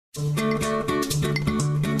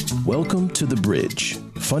Welcome to The Bridge.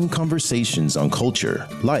 Fun conversations on culture,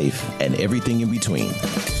 life, and everything in between.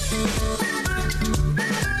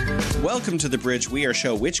 Welcome to The Bridge. We are a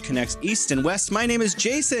show which connects East and West. My name is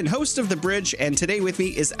Jason, host of The Bridge, and today with me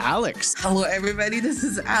is Alex. Hello, everybody. This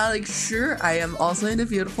is Alex. Sure, I am also in the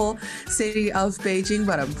beautiful city of Beijing,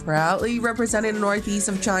 but I'm proudly representing the northeast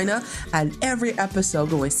of China. And every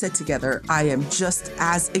episode when we sit together, I am just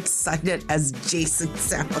as excited as Jason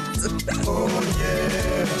sounds. Oh,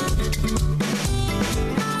 yeah.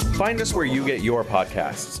 Find us where you get your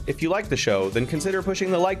podcasts. If you like the show, then consider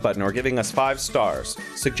pushing the like button or giving us 5 stars.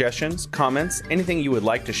 Suggestions, comments, anything you would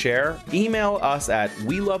like to share, email us at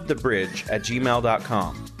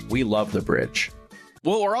welovethebridge@gmail.com. We love the bridge.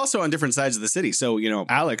 Well, we're also on different sides of the city. So,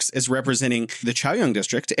 Alex is representing the Chaoyang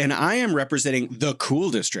district, and I am representing the cool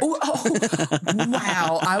district. Oh,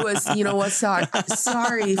 wow. I was,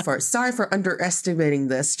 sorry for underestimating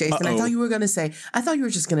this, Jason. I thought you were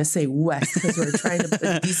just going to say west because we were trying to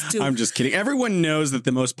put these two. I'm just kidding. Everyone knows that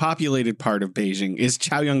the most populated part of Beijing is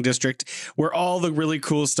Chaoyang district, where all the really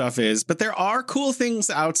cool stuff is. But there are cool things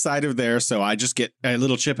outside of there. So I just get a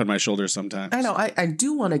little chip on my shoulder sometimes. I know. I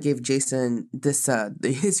do want to give Jason this,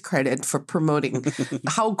 his credit for promoting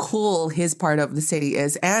how cool his part of the city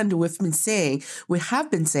is. And we have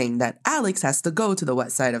been saying that Alex has to go to the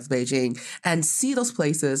west side of Beijing and see those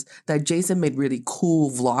places that Jason made really cool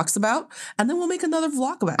vlogs about. And then we'll make another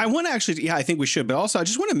vlog about it. I want to actually, I think we should. But also, I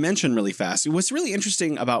just want to mention really fast, what's really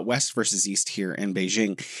interesting about west versus east here in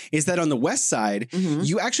Beijing is that on the west side,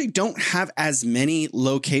 you actually don't have as many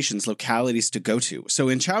localities to go to. So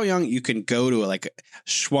in Chaoyang, you can go to like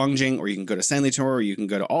Shuangjing, or you can go to Sanlitun, or you can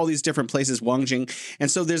go to all these different places, Wangjing.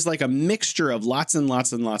 And so there's like a mixture of lots and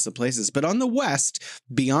lots and lots of places. But on the west,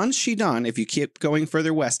 beyond Xidan, if you keep going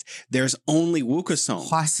further west, there's only Wukesong.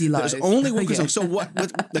 There's only Wukesong. So what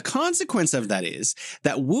the consequence of that is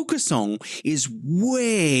that Wukesong is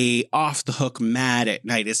way off the hook mad at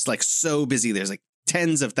night. It's like so busy. There's like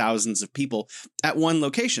tens of thousands of people at one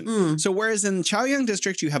location. So whereas in Chaoyang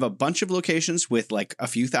district, you have a bunch of locations with like a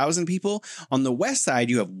few thousand people, on the west side,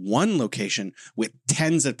 you have one location with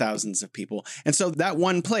tens of thousands of people. And so that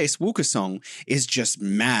one place, Wukesong, is just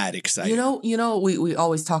mad exciting. We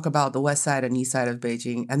always talk about the west side and east side of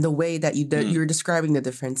Beijing, and the way that you're describing the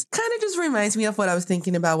difference kind of just reminds me of what I was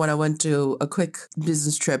thinking about when I went to a quick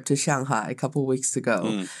business trip to Shanghai a couple of weeks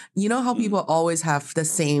ago. You know how people always have the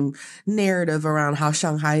same narrative around how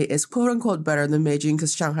Shanghai is quote unquote better than Beijing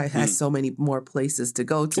because Shanghai has so many more places to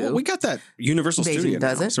go to. Well, we got that Universal Studio now,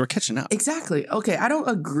 doesn't. so we're catching up. Exactly. Okay, I don't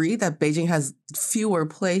agree that Beijing has fewer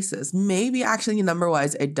places. Maybe actually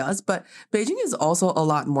number-wise it does, but Beijing is also a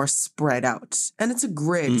lot more spread out. And it's a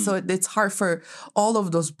grid, so it's hard for all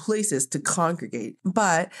of those places to congregate.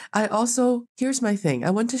 But here's my thing.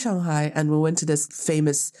 I went to Shanghai and we went to this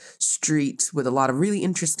famous street with a lot of really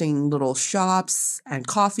interesting little shops and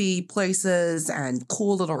coffee places and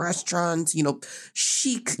cool little restaurants,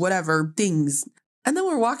 chic, whatever things. And then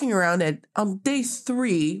we're walking around at day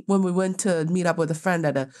 3 when we went to meet up with a friend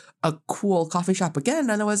at a cool coffee shop again.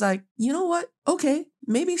 And I was like, you know what? Okay,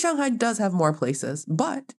 maybe Shanghai does have more places,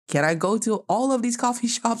 but can I go to all of these coffee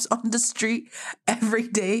shops on the street every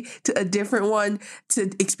day to a different one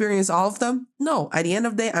to experience all of them? No, at the end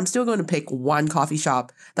of the day, I'm still going to pick one coffee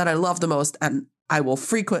shop that I love the most and I will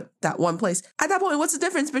frequent that one place. At that point, what's the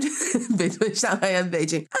difference between Shanghai and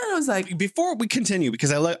Beijing? And I was like... Before we continue,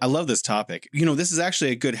 because I love this topic, this is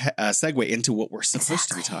actually a good segue into what we're supposed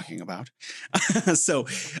to be talking about. So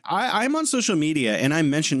I'm on social media and I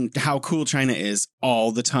mention how cool China is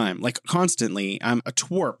all the time, like constantly. I'm a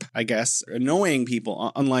twerp, I guess, annoying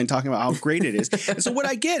people online talking about how great it is. And so what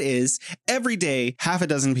I get is every day, half a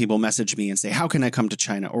dozen people message me and say, how can I come to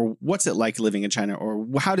China? Or what's it like living in China? Or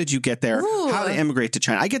how did you get there? Ooh. How to immigrate to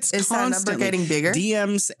China. I get constantly getting bigger?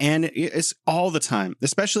 DMs, and it's all the time,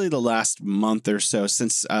 especially the last month or so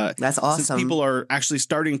since that's awesome. Since people are actually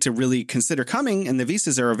starting to really consider coming, and the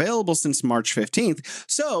visas are available since March 15th.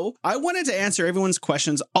 So I wanted to answer everyone's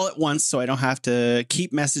questions all at once, so I don't have to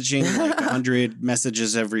keep messaging like 100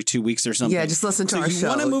 messages every 2 weeks or something. Yeah, just listen to our show. You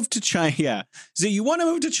want to move to China? Yeah. So you want to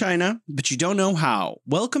move to China, but you don't know how.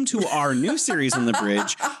 Welcome to our new series on the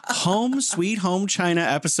bridge, Home Sweet Home China,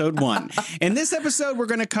 episode 1. In this episode, we're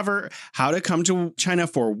going to cover how to come to China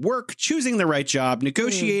for work, choosing the right job,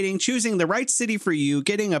 negotiating, choosing the right city for you,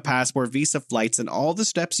 getting a passport, visa, flights, and all the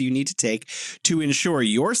steps you need to take to ensure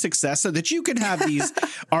your success so that you can have these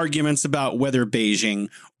arguments about whether Beijing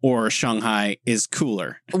or Shanghai is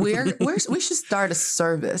cooler. We should start a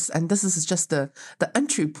service, and this is just the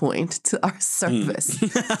entry point to our service.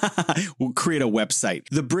 We'll create a website,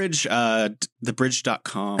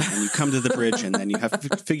 thebridge.com, and you come to the bridge and then you have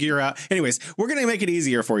to figure out. Anyways, we're going to make it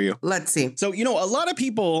easier for you. Let's see. So, a lot of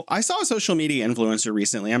people, I saw a social media influencer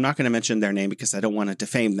recently. I'm not going to mention their name because I don't want to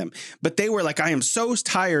defame them, but they were like, I am so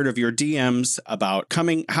tired of your DMs about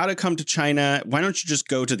how to come to China. Why don't you just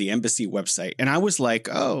go to the embassy website? And I was like,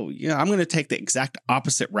 oh, yeah, I'm going to take the exact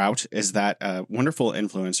opposite route as that wonderful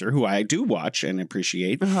influencer who I do watch and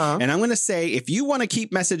appreciate. And I'm going to say, if you want to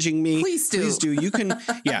keep messaging me, please do. You can,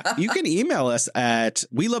 you can email us at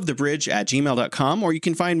welovethebridge@gmail.com, or you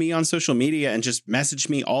can find me on social media and just message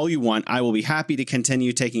me all you want. I will be happy to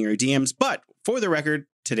continue taking your DMs. But for the record,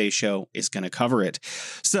 today's show is going to cover it.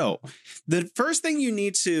 So the first thing you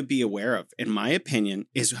need to be aware of, in my opinion,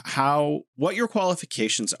 is what your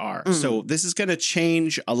qualifications are. So this is going to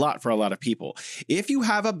change a lot for a lot of people. If you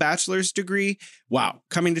have a bachelor's degree, wow,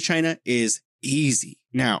 coming to China is easy.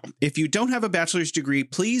 Now, if you don't have a bachelor's degree,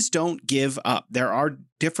 please don't give up. There are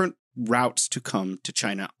different routes to come to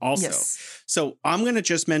China also. Yes. So I'm going to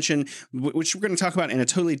just mention, which we're going to talk about in a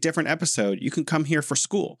totally different episode. You can come here for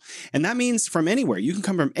school. And that means from anywhere. You can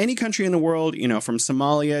come from any country in the world, from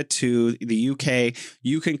Somalia to the UK.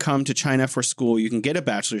 You can come to China for school. You can get a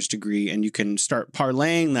bachelor's degree and you can start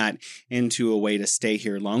parlaying that into a way to stay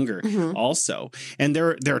here longer also. And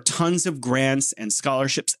there are tons of grants and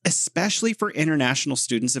scholarships, especially for international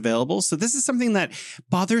students available. So this is something that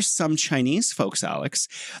bothers some Chinese folks, Alex,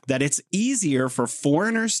 that it's easier for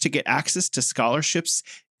foreigners to get access to scholarships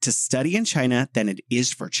to study in China than it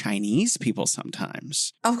is for Chinese people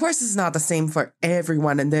sometimes. Of course, it's not the same for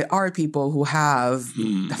everyone. And there are people who have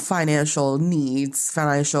financial needs, there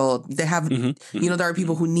are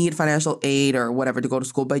people who need financial aid or whatever to go to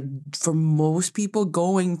school. But for most people,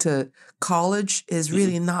 going to college is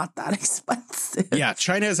really not that expensive. Yeah,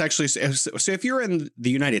 China is actually, so if you're in the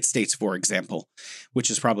United States, for example, which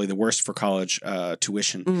is probably the worst for college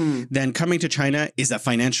tuition, then coming to China is a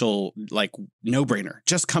financial no-brainer.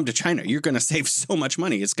 Just come to China. You're going to save so much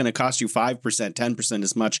money. It's going to cost you 5%, 10%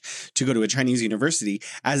 as much to go to a Chinese university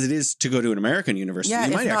as it is to go to an American university. Yeah,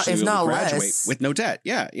 you might actually graduate less. with no debt.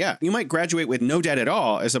 Yeah. You might graduate with no debt at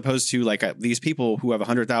all, as opposed to these people who have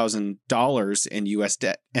 $100,000 in US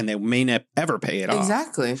debt and they may not ever pay it off.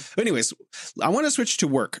 Exactly. But anyways, I want to switch to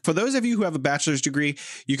work. For those of you who have a bachelor's degree,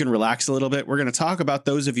 you can relax a little bit. We're going to talk about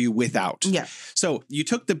those of you without. Yeah. So you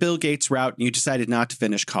took the Bill Gates route and you decided not to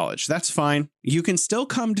finish college. That's fine. You can still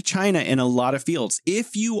come to China in a lot of fields.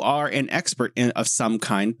 If you are an expert of some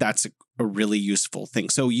kind, that's a really useful thing.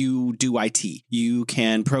 So you do IT, you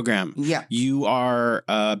can program, you are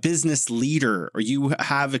a business leader, or you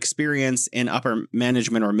have experience in upper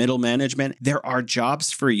management or middle management. There are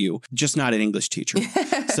jobs for you, just not an English teacher.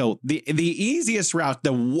 So the easiest route,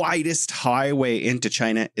 the widest highway into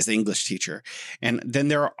China is the English teacher. And then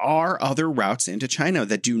there are other routes into China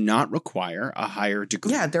that do not require a higher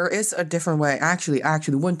degree. Yeah, there is a different way. I actually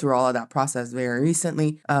went through all of that process very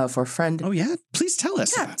recently for a friend. Oh, yeah? Please tell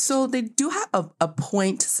us. Yeah, so they do have a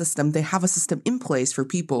point system. They have a system in place for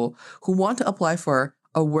people who want to apply for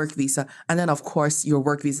a work visa. And then, of course, your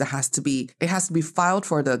work visa has to be filed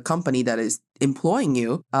for the company that is employing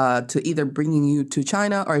you to either bringing you to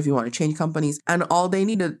China, or if you want to change companies. And all they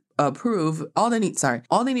need to prove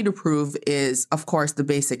is, of course, the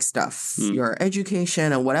basic stuff, your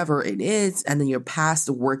education and whatever it is, and then your past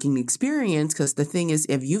working experience. Because the thing is,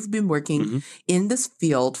 if you've been working in this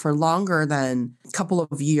field for longer than a couple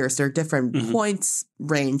of years, there are different points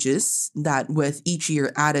ranges that with each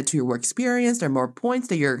year added to your work experience, there are more points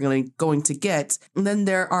that you're going to get. And then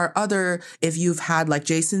there are other, if you've had, like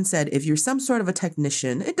Jason said, if you're some sort of a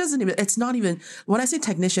technician, it's not even, when I say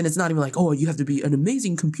technician, it's not even like, oh, you have to be an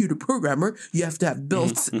amazing computer programmer. You have to have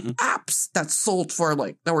built apps that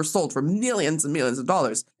were sold for millions and millions of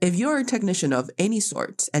dollars. If you're a technician of any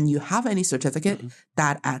sort and you have any certificate,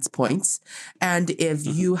 that adds points. And if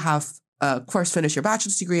you have of course, finish your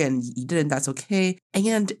bachelor's degree and you didn't, that's okay.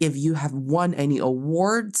 And if you have won any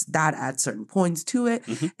awards, that adds certain points to it.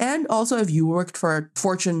 And also if you worked for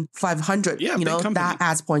Fortune 500, that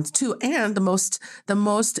adds points too. And the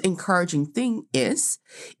most encouraging thing is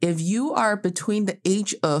if you are between the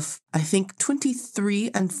age of, I think,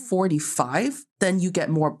 23 and 45, then you get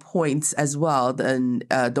more points as well than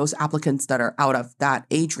those applicants that are out of that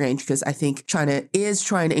age range. Because I think China is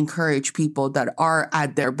trying to encourage people that are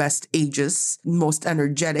at their best ages, most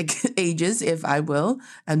energetic ages, if I will.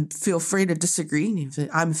 And feel free to disagree.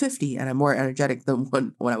 I'm 50 and I'm more energetic than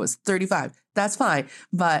when I was 35. that's fine.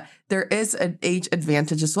 But there is an age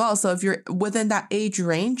advantage as well. So if you're within that age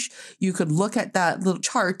range, you could look at that little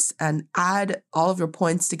charts and add all of your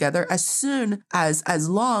points together. As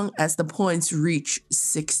long as the points reach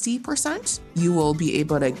 60%, you will be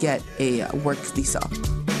able to get a work visa.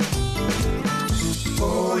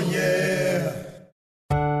 Oh, yeah.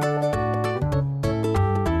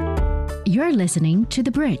 You're listening to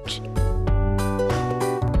The Bridge.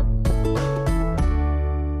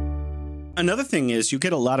 Another thing is you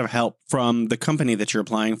get a lot of help from the company that you're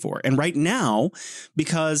applying for. And right now,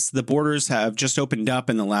 because the borders have just opened up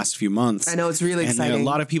in the last few months. I know, it's really exciting. And a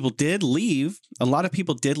lot of people did leave. A lot of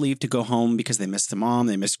people did leave to go home because they missed the mom.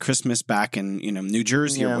 They missed Christmas back in, New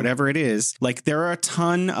Jersey or whatever it is. Like, there are a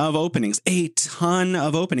ton of openings.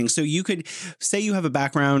 So you could say you have a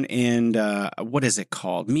background in, what is it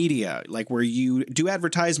called? Media, like where you do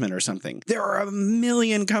advertisement or something. There are a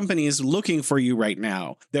million companies looking for you right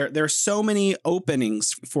now. There are so many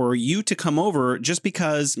openings for you to come over just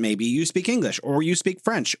because maybe you speak English or you speak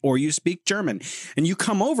French or you speak German, and you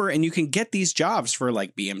come over and you can get these jobs for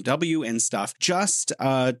like BMW and stuff, just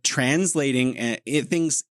translating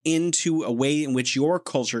things into a way in which your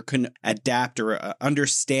culture can adapt or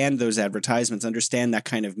understand those advertisements, understand that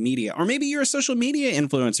kind of media. Or maybe you're a social media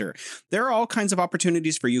influencer. There are all kinds of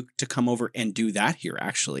opportunities for you to come over and do that here,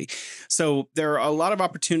 actually. So there are a lot of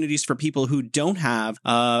opportunities for people who don't have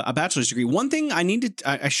a bachelor's degree. One thing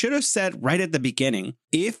I should have said right at the beginning,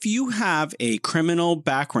 if you have a criminal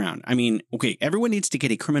background, everyone needs to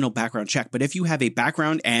get a criminal background check, but if you have a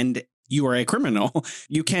background and you are a criminal,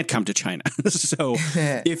 you can't come to China. So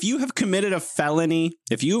if you have committed a felony,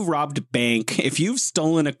 if you've robbed a bank, if you've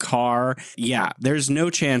stolen a car, there's no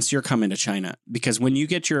chance you're coming to China, because when you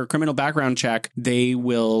get your criminal background check, they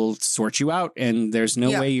will sort you out and there's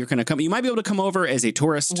no way you're going to come. You might be able to come over as a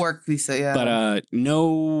tourist. Work visa, But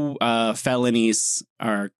no felonies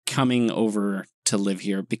are coming over to live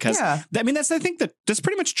here, because I think that's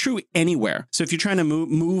pretty much true anywhere. So if you're trying to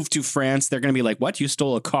move to France, they're going to be like, what? You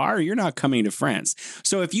stole a car? You're not coming to France.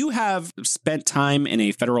 So if you have spent time in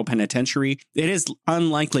a federal penitentiary, it is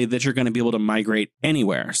unlikely that you're going to be able to migrate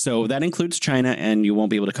anywhere. So that includes China, and you won't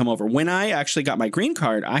be able to come over. When I actually got my green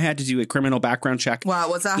card, I had to do a criminal background check. Wow,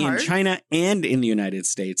 was that hard? In China and in the United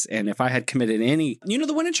States. And if I had committed any,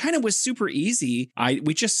 the one in China was super easy.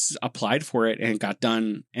 We just applied for it and got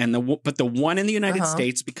done. But the one in the United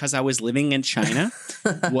States, because I was living in China,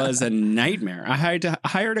 was a nightmare. I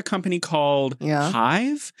hired a company called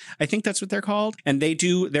Hive. I think that's what they're called. And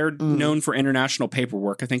they're known for international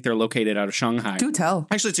paperwork. I think they're located out of Shanghai. Do tell.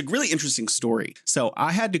 Actually, it's a really interesting story. So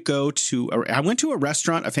I had to I went to a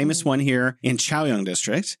restaurant, a famous one here in Chaoyang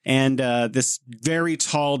district. And this very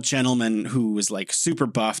tall gentleman who was like super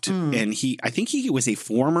buffed. And I think he was a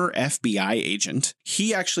former FBI agent.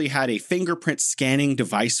 He actually had a fingerprint scanning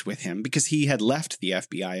device with him because he had left the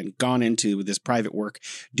FBI and gone into this private work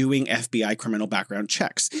doing FBI criminal background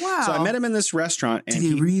checks. Wow. So I met him in this restaurant. And Did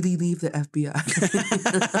he really leave the FBI?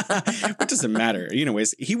 It doesn't matter.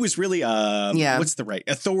 Anyways, he was really, what's the right?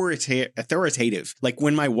 Authoritative. Like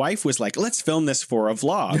when my wife was like, let's film this for a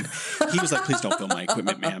vlog, he was like, please don't film my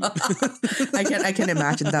equipment, ma'am. I can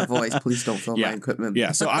imagine that voice. Please don't film my equipment.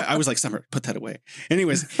 Yeah. So I was like, Summer, put that away.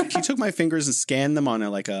 Anyways, he took my fingers and scanned them on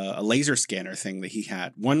a laser scanner thing that he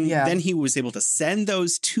had. Then he was able to send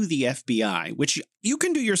those to the FBI, which you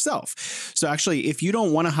can do yourself. So actually, if you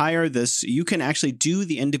don't want to hire this, you can actually do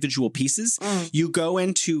the individual pieces. You go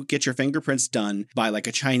in to get your fingerprints done by like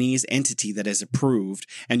a Chinese entity that is approved,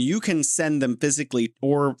 and you can send them physically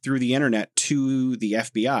or through the internet to the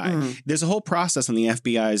FBI. There's a whole process on the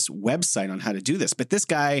FBI's website on how to do this, but this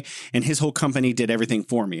guy and his whole company did everything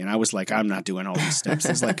for me. And I was like, I'm not doing all these steps.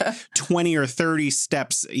 It's like 20 or 30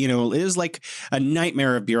 steps. It was like a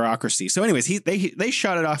nightmare of bureaucracy. So anyways, they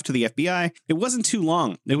shot it off to the FBI. It wasn't too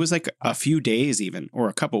long. It was like a few days even, or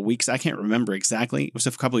a couple of weeks. I can't remember exactly. It was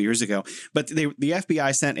a couple of years ago. But the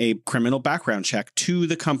FBI sent a criminal background check to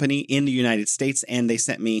the company in the United States, and they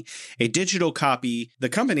sent me a digital copy. The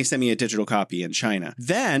company sent me a digital copy in China.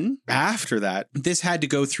 Then after that, this had to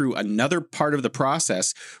go through another part of the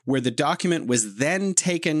process where the document was then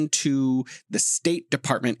taken to the State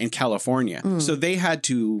Department in California. So they had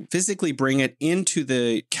to physically bring it into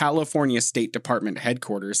the California State Department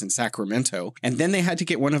headquarters in Sacramento, and then they had to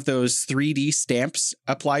get one of those 3D stamps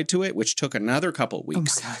applied to it, which took another couple of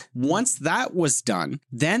weeks. God. Once that was done,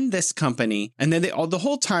 then this company, and then the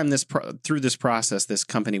whole time through this process, this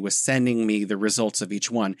company was sending me the results of each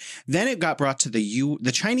one. Then it got brought to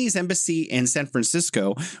the Chinese embassy in San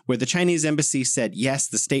Francisco, where the Chinese embassy said, yes,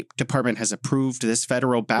 the State Department has approved this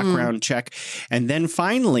federal background check. And then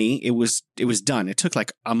finally it was done. It took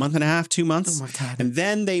like a month and a half, 2 months. Oh my God. And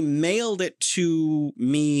then they mailed it to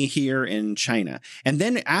me here in China. And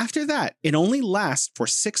then after that, it only lasts for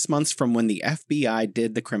 6 months from when the FBI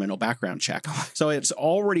did the criminal background check. So it's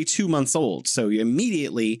already 2 months old. So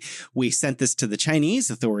immediately we sent this to the Chinese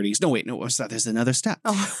authorities. No, there's another step.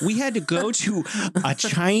 Oh. We had to go to a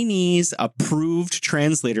Chinese approved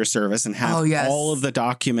translator service and have all of the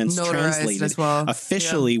documents notarized translated as well.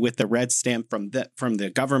 officially with the red stamp from the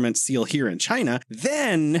government seal here in China.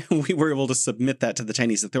 Then we were able to submit that to the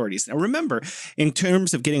Chinese authorities. Now, remember, in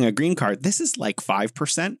terms of getting a green card, this is like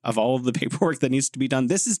 5% of all of the paperwork that needs to be done.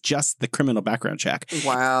 This is just the criminal background check.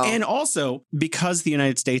 Wow. And also, because the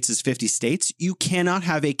United States is 50 states, you cannot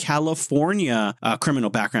have a California criminal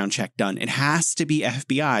background check done. It has to be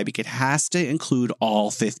FBI because it has to include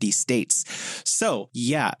all 50 states. So,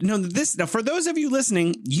 yeah. Now, for those of you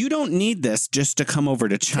listening, you don't need this just to come over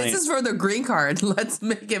to China. This is for the green card. Let's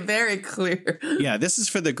make it very clear. Yeah, this is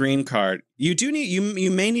for the green card. You do need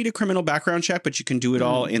you may need a criminal background check, but you can do it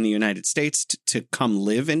all in the United States to come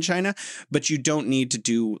live in China. But you don't need to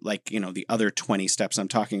do the other 20 steps I'm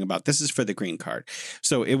talking about. This is for the green card.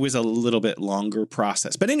 So it was a little bit longer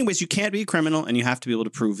process. But anyways, you can't be a criminal and you have to be able to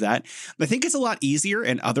prove that. I think it's a lot easier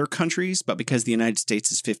in other countries, but because the United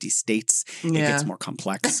States is 50 states, it gets more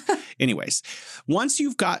complex. Anyways, once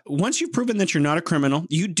you've proven that you're not a criminal,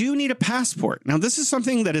 you do need a passport. Now, this is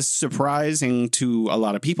something that is surprising to a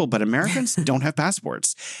lot of people, but Americans don't have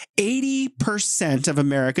passports. 80% of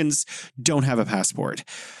Americans don't have a passport.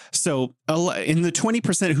 So in the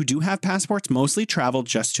 20% who do have passports, mostly travel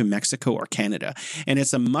just to Mexico or Canada. And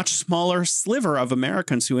it's a much smaller sliver of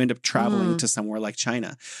Americans who end up traveling to somewhere like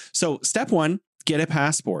China. So step one, get a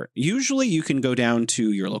passport. Usually you can go down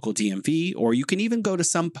to your local DMV, or you can even go to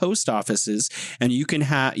some post offices and you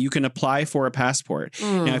can apply for a passport.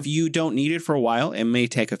 Now, if you don't need it for a while, it may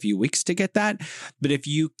take a few weeks to get that. But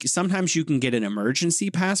sometimes you can get an emergency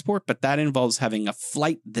passport, but that involves having a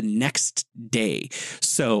flight the next day.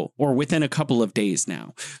 Or within a couple of days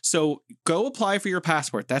now. So go apply for your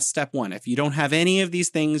passport. That's step one. If you don't have any of these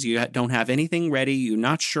things, you don't have anything ready, you're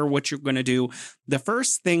not sure what you're going to do, the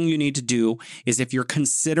first thing you need to do is, if you're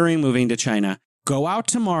considering moving to China, go out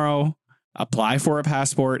tomorrow, apply for a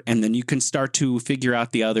passport, and then you can start to figure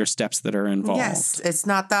out the other steps that are involved. Yes, it's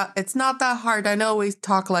not that hard. I know we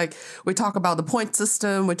talk about the point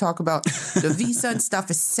system, we talk about the visa and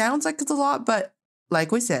stuff. It sounds like it's a lot, but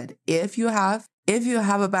like we said, if you have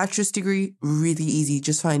a bachelor's degree, really easy.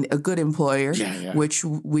 Just find a good employer,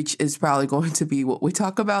 which is probably going to be what we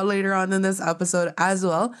talk about later on in this episode as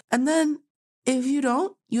well. And then if you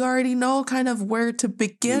don't, you already know kind of where to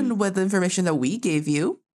begin with the information that we gave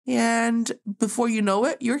you. And before you know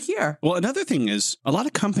it, you're here. Well, another thing is a lot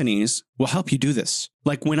of companies will help you do this.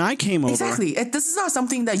 Like when I came over. Exactly. This is not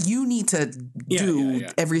something that you need to do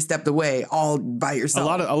every step of the way all by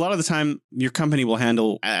yourself. A lot of the time, your company will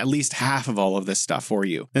handle at least half of all of this stuff for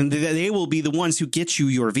you. And they will be the ones who get you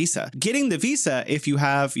your visa. Getting the visa, if you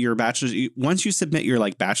have your bachelor's, once you submit your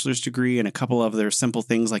bachelor's degree and a couple of other simple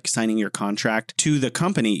things like signing your contract to the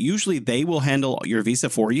company, usually they will handle your visa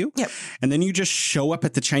for you. Yep. And then you just show up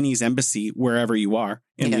at the Chinese embassy wherever you are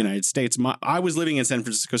in the United States. I was living in San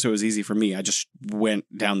Francisco, so it was easy for me. I just went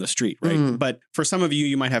down the street, right? But for some of you,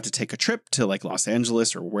 you might have to take a trip to Los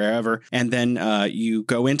Angeles or wherever. And then you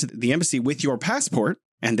go into the embassy with your passport,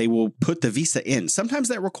 and they will put the visa in. Sometimes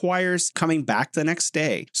that requires coming back the next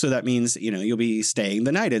day. So that means, you'll be staying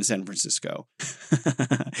the night in San Francisco.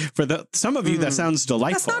 For some of you, that sounds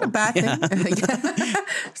delightful. That's not a bad thing.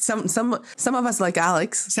 Some of us like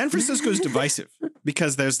Alex. San Francisco is divisive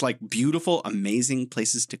because there's beautiful, amazing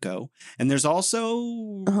places to go. And there's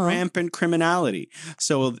also rampant criminality.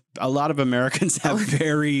 So a lot of Americans have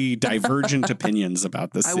very divergent opinions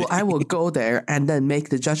about this. I will go there and then make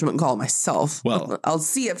the judgment call myself. Well, I'll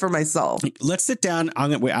see it for myself. Let's sit down.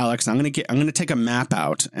 Alex, I'm going to take a map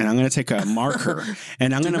out and I'm going to take a marker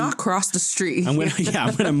and I'm going to not cross the street. I'm going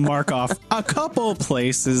to mark off a couple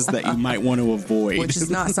places that you might want to avoid. Which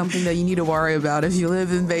is not something that you need to worry about if you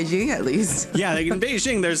live in Beijing, at least. Yeah, in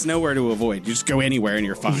Beijing, there's nowhere to avoid. You just go anywhere and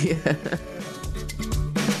you're fine. Yeah.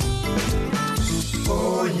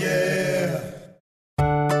 Oh, yeah.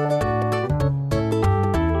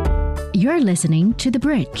 You're listening to The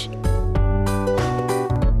Bridge.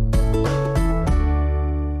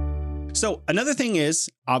 So another thing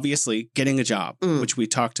is obviously getting a job, which we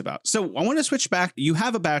talked about. So I want to switch back. You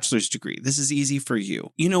have a bachelor's degree. This is easy for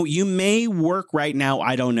you. You know, you may work right now,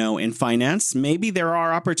 I don't know, in finance. Maybe there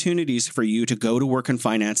are opportunities for you to go to work in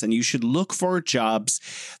finance, and you should look for jobs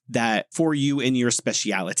that for you in your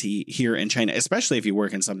specialty here in China, especially if you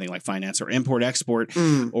work in something like finance or import export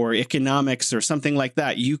or economics or something like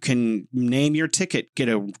that. You can name your ticket, get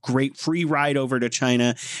a great free ride over to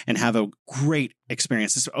China and have a great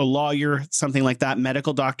experience. As a lawyer, something like that,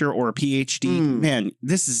 medical doctor or a PhD, man,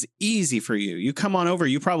 this is easy for you. You come on over,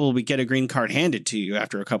 you probably get a green card handed to you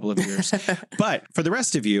after a couple of years. But for the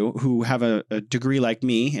rest of you who have a degree like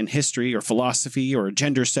me in history or philosophy or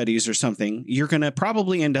gender studies or something, you're going to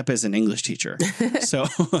probably end up as an English teacher. So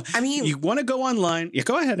I mean, you want to go online. Yeah,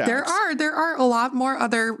 go ahead, Alex. There are a lot more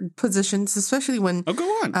other positions, especially when go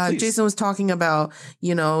on, please. Jason was talking about,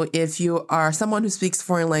 you know, if you are someone who speaks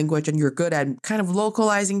foreign language and you're good at kind of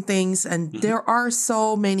localizing things, and there are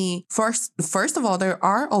so many. First of all, there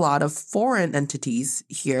are a lot of foreign entities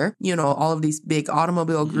here. You know, all of these big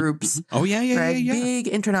automobile groups. Oh yeah, right? Big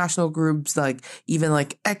international groups, like even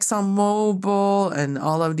like ExxonMobil and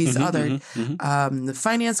all of these other the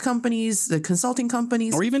finance companies, the consulting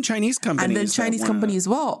companies, or even Chinese companies, and then Chinese companies as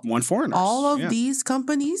well. One foreigners. All of these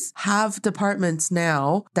companies have departments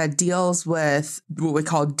now that deals with what we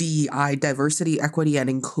call DEI, diversity, equity, and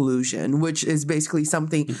inclusion, which is basically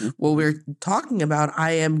something what we're talking about.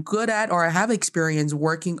 I am good at, or I have experience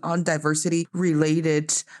working on diversity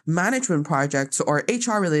related management projects or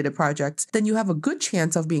HR related projects. Then you have a good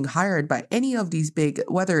chance of being hired by any of these big,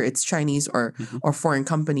 whether it's Chinese or foreign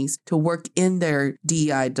companies, to work in their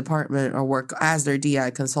DEI department or work as their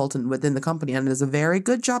DEI consultant within the company. And it's a very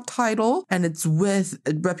good job title, and it's with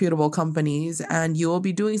reputable companies, and you will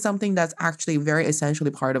be doing something that's actually very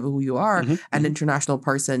essentially part of who you are, an international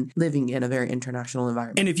person living in a very international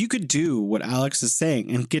environment. And if you could do what Alex is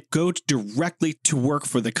saying and go directly to work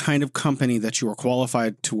for the kind of company that you are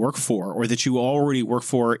qualified to work for, or that you already work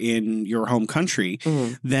for in your home country,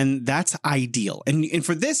 then that's ideal. And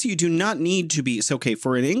for this, you do not need to be, so okay,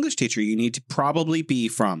 for an English teacher, you need to probably be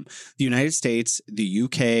from the United States, the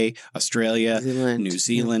UK, Australia, New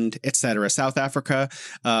Zealand, etc., South Africa,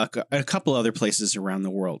 a couple other places around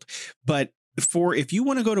the world. But if you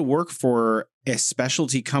want to go to work for a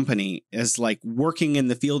specialty company as like working in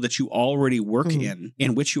the field that you already work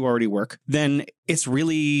in which you already work, then it's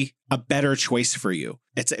really a better choice for you.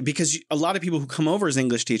 It's because a lot of people who come over as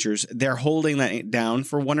English teachers, they're holding that down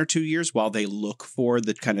for 1 or 2 years while they look for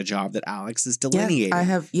the kind of job that Alex is delineating.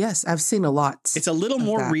 I've seen a lot. It's a little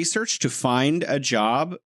more research to find a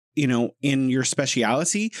job, you know, in your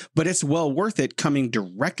speciality, but it's well worth it coming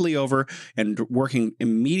directly over and working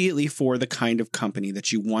immediately for the kind of company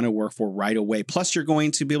that you want to work for right away. Plus, you're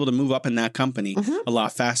going to be able to move up in that company a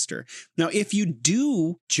lot faster. Now, if you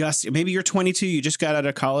do maybe you're 22, you just got out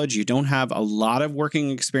of college, you don't have a lot of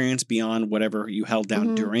working experience beyond whatever you held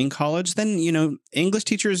down during college, then, you know, English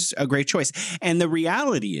teacher is a great choice. And the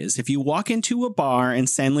reality is, if you walk into a bar in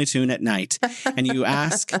Sanlitun at night and you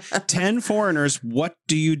ask 10 foreigners, what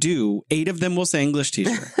do you do? 8 of them will say English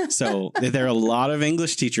teacher. So there are a lot of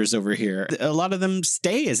English teachers over here. A lot of them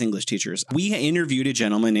stay as English teachers. We interviewed a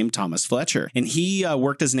gentleman named Thomas Fletcher, and he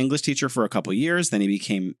worked as an English teacher for a couple of years. Then he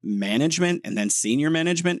became management and then senior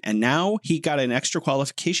management. And now he got an extra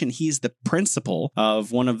qualification. He's the principal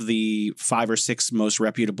of one of the 5 or 6 most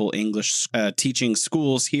reputable English teaching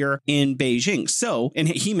schools here in Beijing. So, and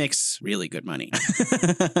he makes really good money.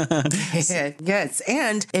 Yes.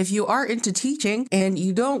 And if you are into teaching and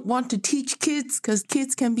you don't want to teach kids, because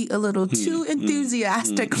kids can be a little too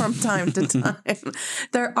enthusiastic from time to time,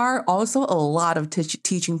 there are also a lot of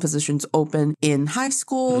teaching positions open in high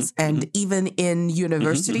schools and even in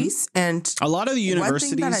universities. And a lot of the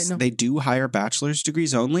universities, they do hire bachelor's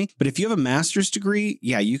degrees only. But if you have a master's degree,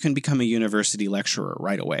 yeah, you can become a university lecturer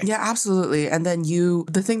right away. Yeah, absolutely. And then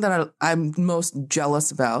the thing that I'm most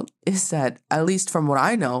jealous about is that, at least from what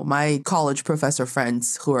I know, my college professor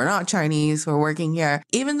friends who are not Chinese, who are working here,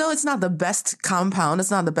 even though it's not the best compound,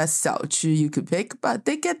 it's not the best Xiaoqu you could pick, but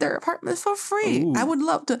they get their apartments for free. Ooh. I would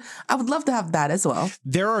love to have that as well.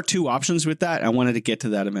 There are 2 options with that. I wanted to get to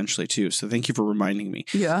that eventually too. So thank you for reminding me.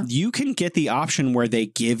 Yeah. You can get the option where they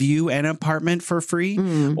give you an apartment for free,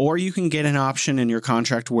 or you can get an option in your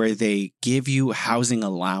contract where they give you housing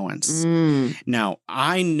allowance. Now,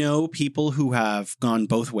 I know people who have gone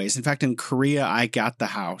both ways. In fact, in Korea, I got the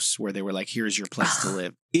house where they were like, here's your place to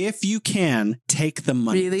live. if you can, take the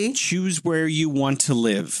money. Really? Choose where you want to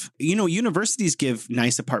live. You know, universities give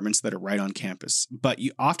nice apartments that are right on campus, but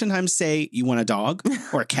you oftentimes say you want a dog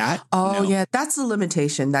or a cat. Oh, No. yeah. That's a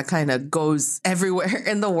limitation that kind of goes everywhere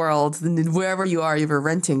in the world. Wherever you are, if you're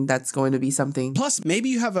renting, that's going to be something. Plus, maybe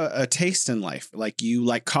you have a taste in life, like you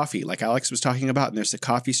like coffee, like Alex was talking about, and there's a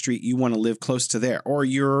coffee street, you want to live close to there, or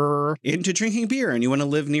you're into drinking beer and you want to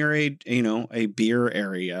live near a beer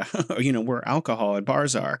area, where alcohol and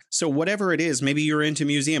bars are. So whatever it is, maybe you're into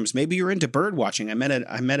museums, maybe you're into bird watching. I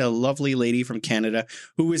met a lovely lady from Canada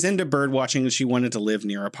who was into bird watching and she wanted to live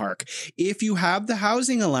near a park. If you have the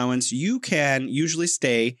housing allowance, you can usually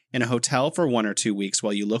stay in a hotel for 1 or 2 weeks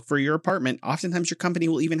while you look for your apartment. Oftentimes your company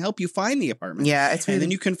will even help you find the apartment. Yeah, and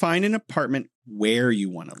then you can find an apartment where you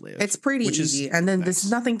want to live. It's pretty easy. And then nice.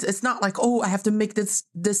 there's nothing, it's not like, oh, I have to make this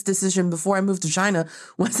decision before I move to China.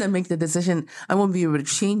 Once I make the decision, I won't be able to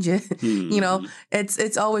change it.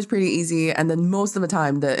 It's always pretty easy. And then most of the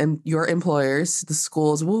time, your employers, the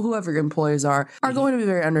schools, whoever your employers are going to be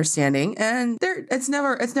very understanding. And it's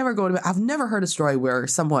never going to be, I've never heard a story where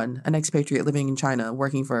an expatriate living in China,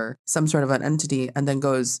 working for some sort of an entity, and then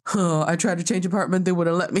goes, oh, I tried to change apartment, they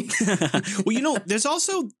wouldn't let me. Well,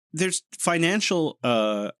 there's financial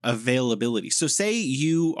availability. So say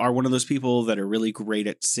you are one of those people that are really great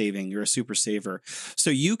at saving. You're a super saver. So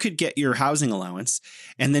you could get your housing allowance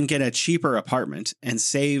and then get a cheaper apartment and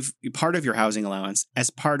save part of your housing allowance as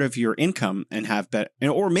part of your income and have better.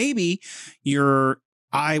 Or maybe you're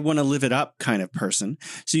I want to live it up kind of person.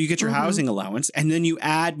 So you get your housing allowance and then you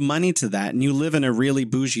add money to that and you live in a really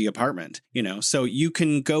bougie apartment, so you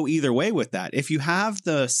can go either way with that. If you have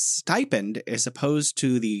the stipend as opposed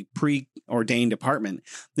to the preordained apartment,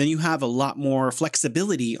 then you have a lot more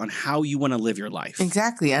flexibility on how you want to live your life.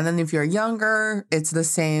 Exactly. And then if you're younger, it's the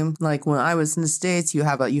same. Like when I was in the States, you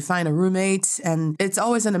find a roommate and it's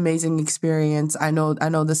always an amazing experience. I know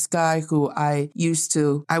this guy who I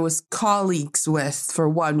was colleagues with for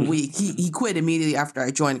 1 week. He quit immediately after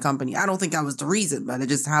I joined the company. I don't think that was the reason, but it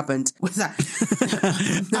just happened with that.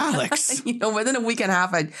 Alex. Within a week and a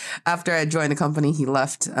half after I joined the company, he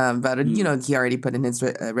left. But he already put in his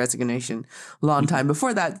resignation long time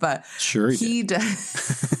before that. But sure he did.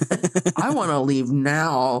 I want to leave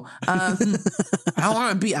now. I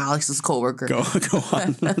want to be Alex's coworker. Go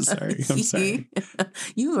on. I'm sorry.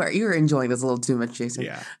 You're enjoying this a little too much, Jason.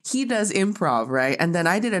 Yeah. He does improv, right? And then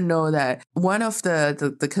I didn't know that one of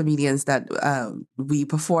the comedians that we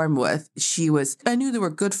perform with, I knew they were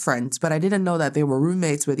good friends, but I didn't know that they were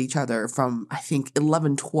roommates with each other from, I think,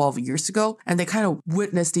 11, 12 years ago. And they kind of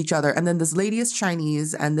witnessed each other. And then this lady is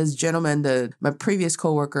Chinese and this gentleman, my previous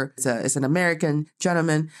coworker, is an American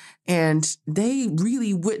gentleman. And they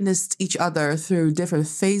really witnessed each other through different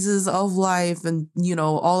phases of life and,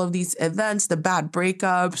 all of these events, the bad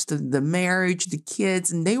breakups, the marriage, the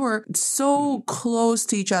kids. And they were so close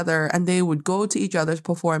to each other and they would go to each other's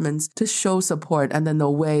performance to show support. And then the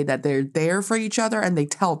way that they're there for each other and they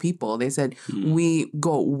tell people, they said, we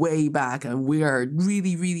go way back and we are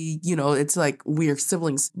really, really, it's like we are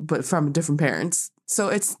siblings, but from different parents. So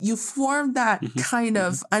you form that kind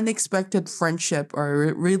of unexpected friendship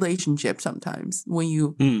or relationship sometimes when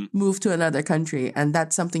you move to another country. And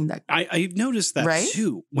that's something that I've noticed that right?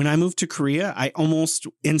 too. When I moved to Korea, I almost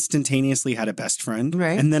instantaneously had a best friend.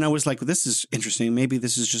 Right. And then I was like, this is interesting. Maybe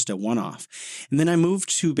this is just a one-off. And then I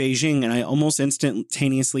moved to Beijing and I almost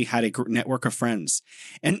instantaneously had a network of friends.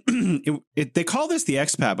 And they call this the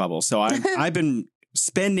expat bubble. So I've been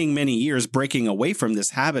spending many years breaking away from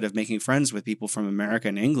this habit of making friends with people from America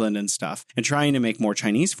and England and stuff and trying to make more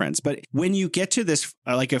Chinese friends. But when you get to this,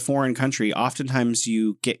 like a foreign country, oftentimes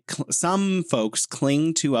you get some folks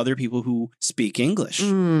cling to other people who speak English.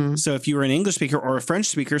 So if you're an English speaker or a French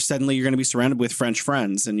speaker, suddenly you're going to be surrounded with French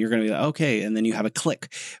friends and you're going to be like, okay. And then you have a clique.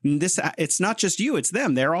 It's not just you, it's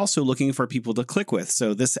them. They're also looking for people to click with.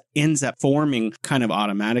 So this ends up forming kind of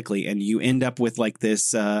automatically and you end up with like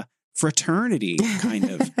this, fraternity kind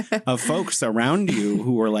of folks around you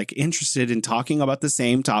who are like interested in talking about the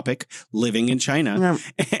same topic, living in China,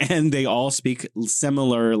 and they all speak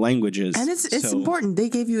similar languages. And it's important. They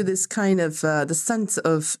gave you this kind of the sense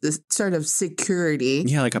of this sort of security.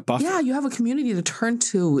 Yeah, like a buffer. Yeah, you have a community to turn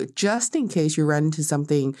to just in case you run into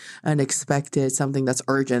something unexpected, something that's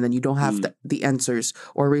urgent, and you don't have the answers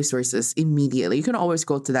or resources immediately. You can always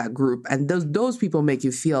go to that group, and those people make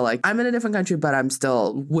you feel like I'm in a different country, but I'm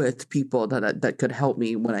still with people that could help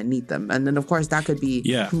me when I need them. And then, of course, that could be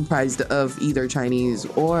comprised of either Chinese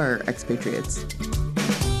or expatriates.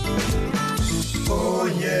 Oh,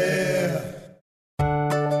 yeah.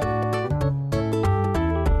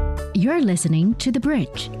 You're listening to The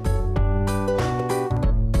Bridge.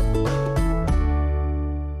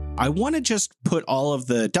 I want to just put all of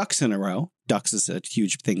the ducks in a row. Ducks is a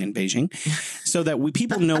huge thing in Beijing, so that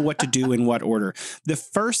people know what to do in what order. The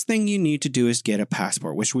first thing you need to do is get a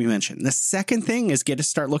passport, which we mentioned. The second thing is get to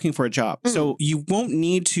start looking for a job. So you won't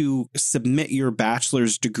need to submit your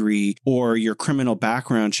bachelor's degree or your criminal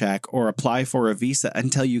background check or apply for a visa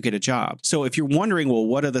until you get a job. So if you're wondering, well,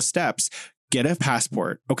 what are the steps? Get a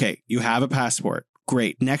passport. Okay, you have a passport.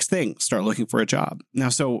 Great. Next thing, start looking for a job. Now,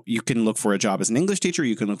 so you can look for a job as an English teacher.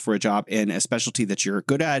 You can look for a job in a specialty that you're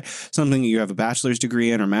good at, something you have a bachelor's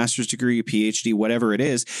degree in or master's degree, a PhD, whatever it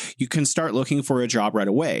is. You can start looking for a job right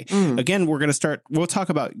away. Again, we'll talk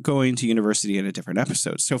about going to university in a different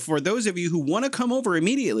episode. So for those of you who want to come over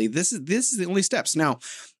immediately, this is the only steps. Now,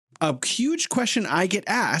 a huge question I get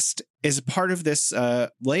asked as part of this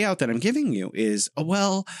layout that I'm giving you is, oh,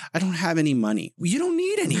 well, I don't have any money. You don't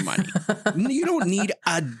need any money. You don't need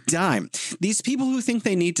a dime. These people who think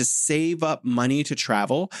they need to save up money to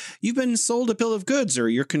travel, you've been sold a bill of goods or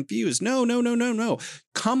you're confused. No.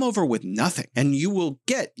 Come over with nothing and you will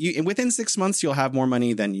within 6 months, you'll have more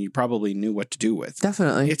money than you probably knew what to do with.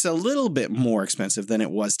 Definitely. It's a little bit more expensive than it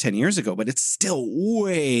was 10 years ago, but it's still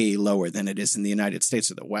way lower than it is in the United States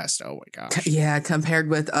or the West. Oh my gosh. Yeah. Compared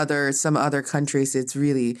with some other countries, it's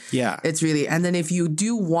really, and then if you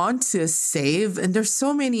do want to save, and there's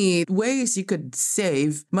so many ways you could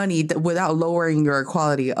save money without lowering your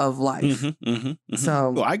quality of life.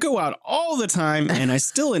 So well, I go out all the time and I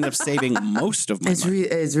still end up saving most of my money.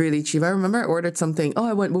 It's really cheap. I remember I ordered something.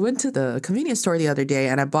 We went to the convenience store the other day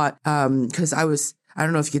and I bought, cause I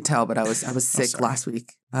don't know if you could tell, but I was sick last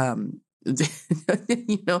week. And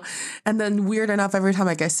then weird enough, every time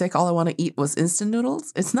I get sick, all I want to eat was instant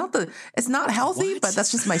noodles. It's not healthy, but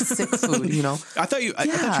that's just my sick food, I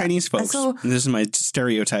thought Chinese folks, and this is my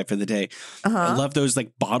stereotype for the day. I love those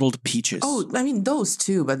like bottled peaches. Oh, I mean those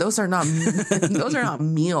too, but those are not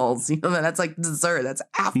meals. That's like dessert. That's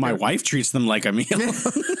after. My wife treats them like a meal.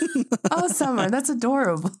 Oh, Summer, that's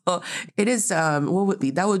adorable. It is. What would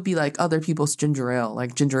be? That would be like other people's ginger ale.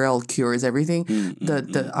 Like ginger ale cures everything.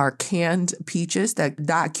 Our canned peaches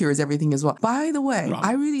that cures everything as well. By the way,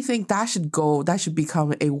 I really think that should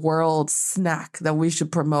become a world snack that we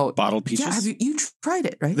should promote. Bottled peaches. Yeah, have you tried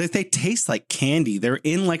it? Right? They taste like candy. They're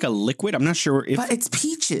in like a liquid. I'm not sure if, but it's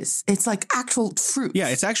peaches. It's like actual fruit. Yeah,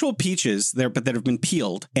 it's actual peaches there, but that have been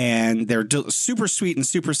peeled and they're super sweet and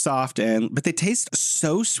super soft. But they taste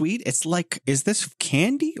so sweet. It's like, is this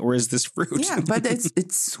candy or is this fruit? Yeah, but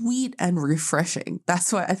it's sweet and refreshing. I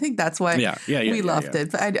think that's why we loved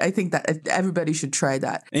it. But I think that everybody should try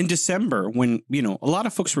that. In December, when, a lot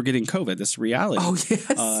of folks were getting COVID, this reality. Oh,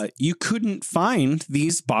 yes. You couldn't find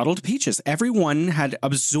these bottled peaches. Everyone had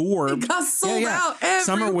absorbed. It got sold out everywhere.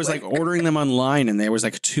 Summer was like ordering them online and there was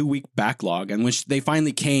like a 2-week backlog. And when they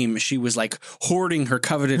finally came, she was like hoarding her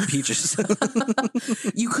coveted peaches.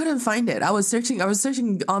 You couldn't find it. I was searching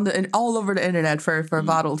all over the internet for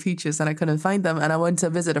bottled peaches and I couldn't find them. And I went to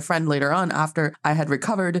visit a friend later on after I had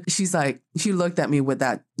recovered. She looked at me with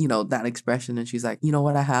that, that expression and she's like, you know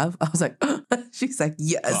what I have? I was like, she's like,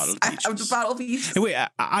 yes, I have the bottled peaches. Hey, wait,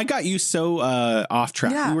 I got you so off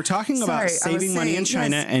track. Yeah. We were talking about saving money in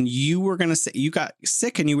China and you were going to say you got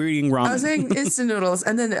sick and you were eating ramen. I was saying instant noodles.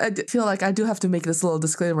 And then I feel like I do have to make this little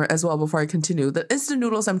disclaimer as well before I continue. The instant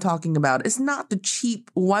noodles I'm talking about is not the cheap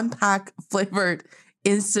 1-pack flavored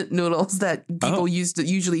instant noodles that people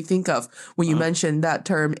usually think of when you mention that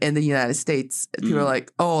term in the United States. People are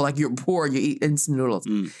like, oh, like you're poor, you eat instant noodles.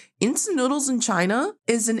 Instant noodles in China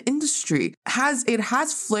is an industry. It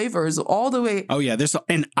has flavors all the way. Oh yeah, there's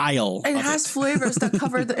an aisle. It has flavors that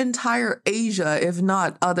cover the entire Asia, if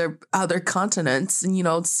not other continents.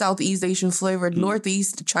 And Southeast Asian flavored,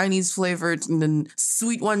 Northeast Chinese flavored, and then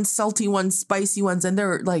sweet ones, salty ones, spicy ones, and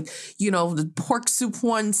they're like the pork soup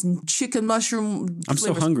ones and chicken mushroom. I'm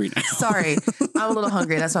flavors. So hungry now. Sorry, I'm a little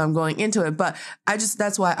hungry. That's why I'm going into it. But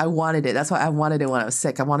that's why I wanted it. That's why I wanted it when I was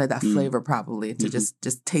sick. I wanted that flavor probably to just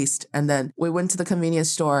taste. And then we went to the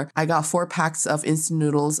convenience store. I got 4 packs of instant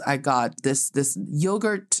noodles. I got this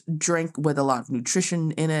yogurt drink with a lot of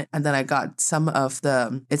nutrition in it. And then I got some of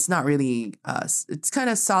it's not really, it's kind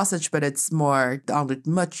of sausage, but it's more on the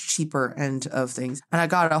much cheaper end of things. And I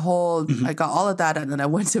got I got all of that. And then I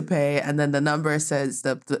went to pay. And then the number says,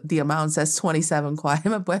 the amount says 27 kwai.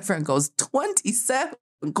 And my boyfriend goes, 27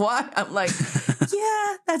 kwai? I'm like,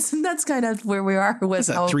 Yeah, that's kind of where we are with What's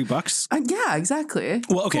that, $3? Yeah, exactly.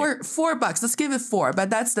 Well, okay. $4. Let's give it 4. But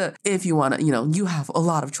that's if you want to, you have a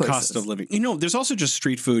lot of choices. Cost of living. There's also just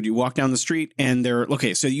street food. You walk down the street and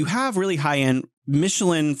so you have really high-end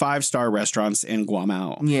Michelin 5-star restaurants in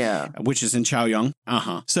Guamao. Yeah. Which is in Chaoyang.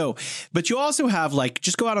 So, but you also have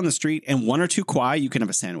just go out on the street and 1 or 2 kwai, you can have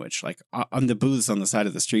a sandwich on the booths on the side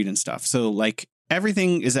of the street and stuff. So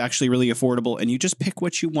everything is actually really affordable and you just pick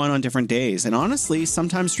what you want on different days. And honestly,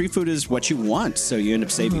 sometimes street food is what you want. So you end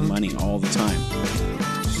up saving money all the time.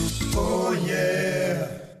 Oh, yeah.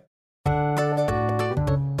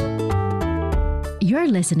 You're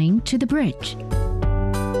listening to The Bridge.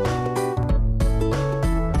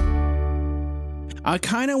 I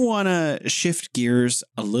kind of want to shift gears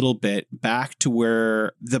a little bit back to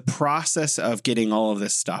where the process of getting all of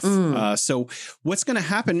this stuff. So what's going to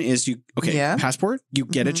happen is passport, you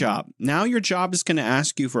get a job. Now your job is going to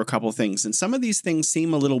ask you for a couple of things. And some of these things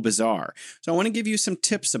seem a little bizarre. So I want to give you some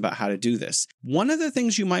tips about how to do this. One of the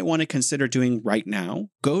things you might want to consider doing right now,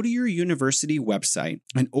 go to your university website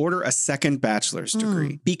and order a second bachelor's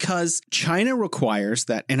degree because China requires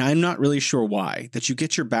that, and I'm not really sure why, that you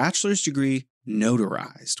get your bachelor's degree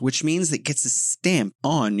notarized, which means it gets a stamp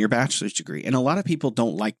on your bachelor's degree. And a lot of people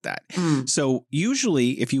don't like that. So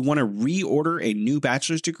usually if you want to reorder a new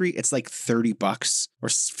bachelor's degree, it's like $30 or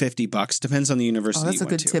 $50, depends on the university. That's a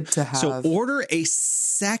good tip to have. So order a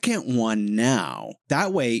second one now.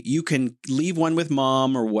 That way you can leave one with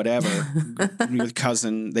mom or whatever, your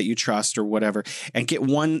cousin that you trust or whatever, and get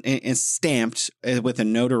one and stamped with a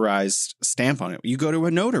notarized stamp on it. You go to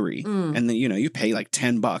a notary and then, you pay like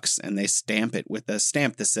 $10 and they stamp it with a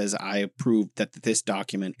stamp that says, I approve that this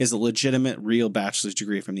document is a legitimate, real bachelor's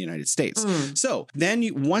degree from the United States. So then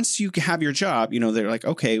once you have your job, they're like,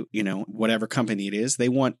 okay, whatever company it is, they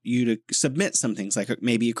want you to submit some things like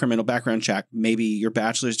maybe a criminal background check, maybe your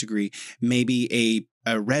bachelor's degree, maybe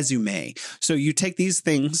a resume. So you take these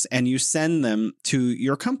things and you send them to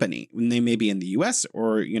your company. And they may be in the US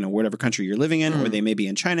or, whatever country you're living in, or they may be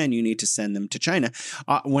in China and you need to send them to China.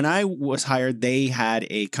 When I was hired, they had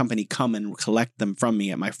a company come and collect them from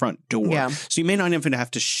me at my front door. Yeah. So you may not even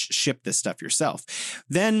have to ship this stuff yourself.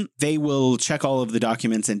 Then they will check all of the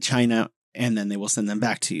documents in China and then they will send them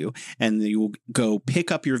back to you and you will go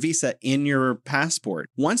pick up your visa in your passport.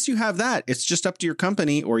 Once you have that, it's just up to your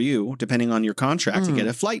company or you, depending on your contract, to get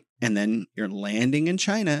a flight. And then you're landing in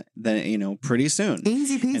China, then, pretty soon.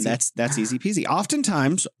 Easy peasy. And that's easy peasy.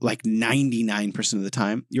 Oftentimes, like 99% of the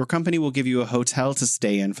time, your company will give you a hotel to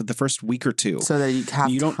stay in for the first week or two. So that you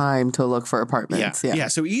have time to look for apartments. Yeah.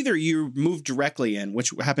 So either you move directly in,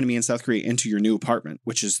 which happened to me in South Korea, into your new apartment,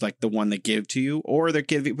 which is like the one they give to you, or they're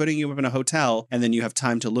putting you up in a hotel and then you have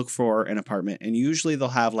time to look for an apartment. And usually they'll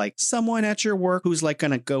have like someone at your work who's like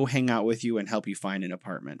going to go hang out with you and help you find an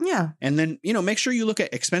apartment. Yeah. And then, make sure you look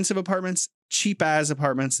at expensive apartments, cheap as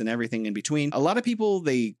apartments, and everything in between. A lot of people,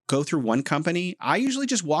 they go through one company. I usually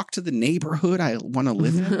just walk to the neighborhood I want to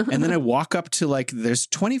live in. And then I walk up to there's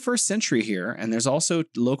 21st Century here. And there's also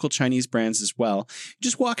local Chinese brands as well.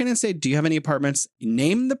 Just walk in and say, do you have any apartments?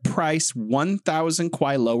 Name the price 1,000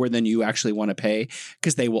 kwai lower than you actually want to pay,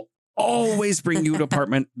 because they will always bring you an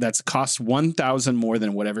apartment that's cost 1,000 more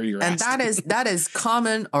than whatever you're asking. And that is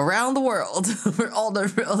common around the world for all the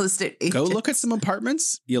real estate agents. Go look at some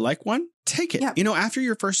apartments. You like one? Take it. Yeah. After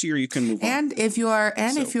your first year, you can move on. And if you are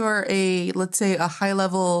a, let's say, a high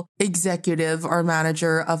level executive or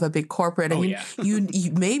manager of a big corporate, and you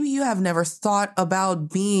maybe you have never thought about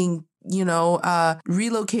being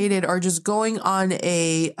relocated or just going on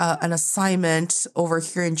an assignment over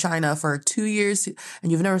here in China for 2 years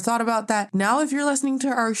and you've never thought about that. Now, if you're listening to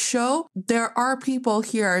our show, there are people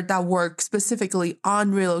here that work specifically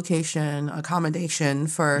on relocation accommodation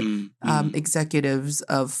for executives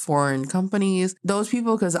of foreign companies. Those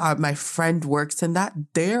people, because my friend works in that,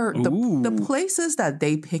 they're the places that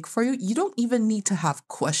they pick for you. You don't even need to have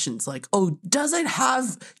questions like, oh, does it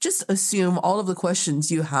have, just assume all of the questions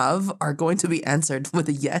you have are going to be answered with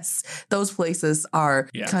a yes. Those places are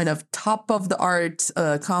kind of top of the art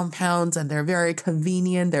compounds and they're very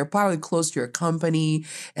convenient. They're probably close to your company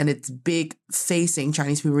and it's big facing.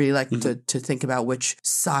 Chinese people really like to think about which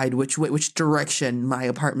side, which direction my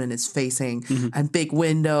apartment is facing, and big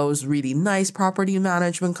windows, really nice property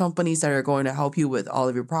management companies that are going to help you with all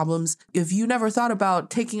of your problems. If you never thought about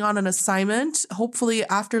taking on an assignment, hopefully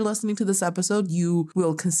after listening to this episode, you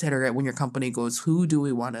will consider it when your company goes, who do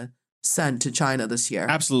we want to send to China this year?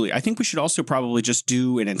 Absolutely. I think we should also probably just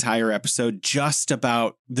do an entire episode just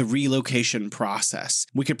about the relocation process.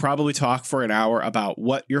 We could probably talk for an hour about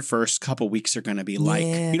what your first couple weeks are going to be like.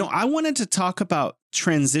 I wanted to talk about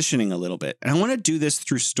transitioning a little bit. And I want to do this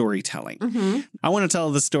through storytelling. I want to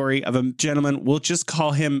tell the story of a gentleman. We'll just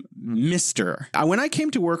call him Mr. When I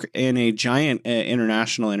came to work in a giant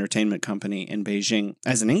international entertainment company in Beijing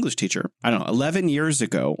as an English teacher, I don't know, 11 years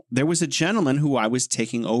ago, there was a gentleman who I was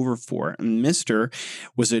taking over for. And Mr.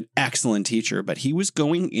 was an excellent teacher, but he was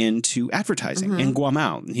going into advertising in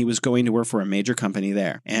Guamao. He was going to work for a major company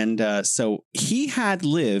there. And so he had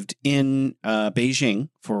lived in Beijing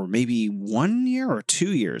for maybe 1 year or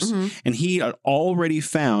 2 years. And he had already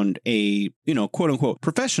found a, quote unquote,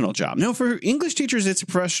 professional job. Now, for English teachers, it's a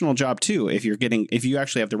professional job too. If you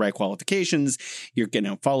actually have the right qualifications, you're going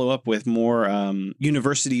to follow up with more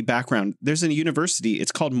university background. There's a university,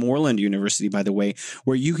 it's called Moreland University, by the way,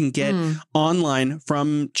 where you can get online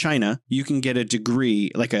from China. You can get a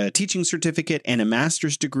degree, like a teaching certificate and a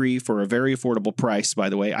master's degree for a very affordable price, by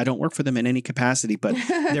the way. I don't work for them in any capacity, but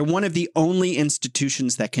they're one of the only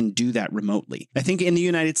institutions that can do that remotely. I think in the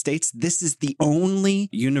United States, this is the only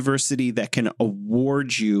university that can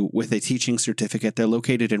award you with a teaching certificate. They're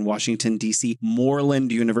located in Washington, D.C.,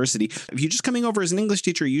 Moreland University. If you're just coming over as an English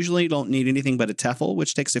teacher, usually you don't need anything but a TEFL,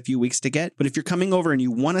 which takes a few weeks to get. But if you're coming over and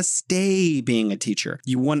you want to stay being a teacher,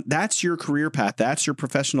 that's your career path, that's your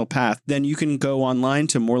professional path, then you can go online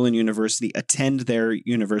to Moreland University, attend their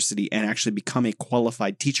university, and actually become a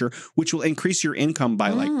qualified teacher, which will increase your income by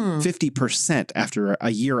like 50% after a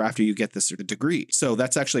year after you get this degree. So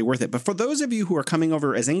that's actually worth it. But for those of you who are coming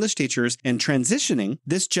over as English teachers and transitioning,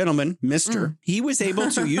 this gentleman, Mr., he was able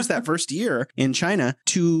to use that first year in China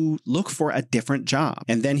to look for a different job.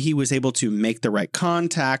 And then he was able to make the right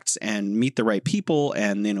contacts and meet the right people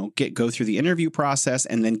and, go through the interview process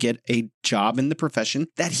and then get a job in the profession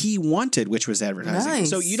that he wanted, which was advertising. Nice.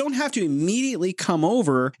 So you don't have to immediately come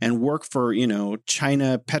over and work for,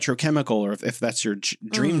 China Petrochemical, or if that's your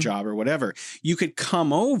dream job or whatever. You could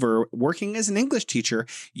come over working as an English teacher,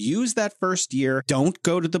 use that first year, don't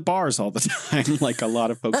go to the bars all the time like a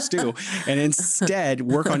lot of folks do, and instead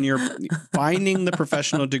work on your finding the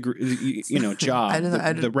professional degree, job,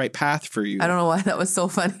 the right path for you. I don't know why that was so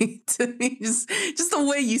funny to me. Just the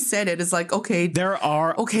way you said it is like, okay. There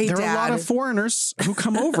are a lot of foreigners who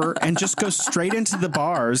come over and just go straight into the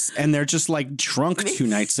bars, and they're just like drunk 2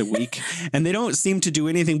 nights a week, and they don't seem to do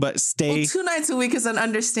anything but stay. Well, 2 nights a week is an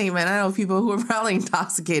understatement. I know people who are probably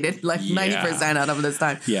intoxicated like 90% out of this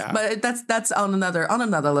time. Yeah, but that's on another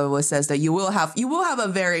level. It says that you will have a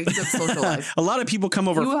very good social life. A lot of people come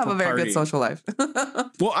over. You will have a very good social life.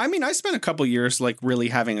 Well, I mean, I spent a couple years like really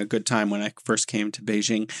having a good time when I first came to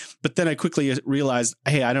Beijing, but then I quickly realized,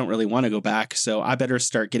 hey, I don't really want to go back, so I better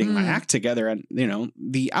start getting my act together, and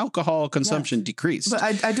the alcohol consumption decreased.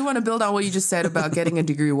 But I do want to build on what you just said about getting a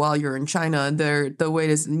degree while you're in China. The way it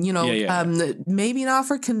is, maybe not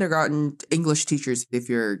for kindergarten English teachers if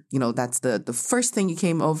you're, that's the first thing you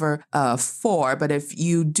came over for. But if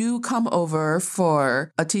you do come over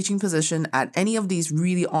for a teaching position at any of these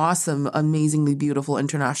really awesome, amazingly beautiful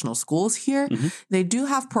international schools here, they do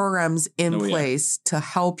have programs in place to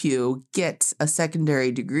help you get a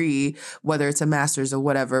secondary degree, whether it's a master's or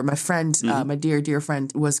whatever. My friend, my dear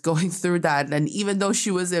friend, was going through that. And even though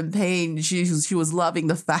she was in pain, she was loving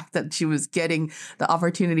the fact that she was getting the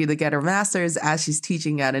opportunity to get her master's as she's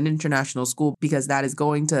teaching at an international school, because that is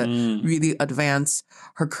going to really advance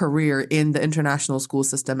her career in the international school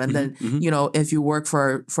system. And then, if you work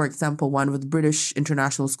for example, one of the British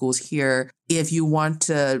international schools here, if you want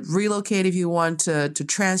to relocate, if you want to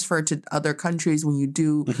transfer to other countries when you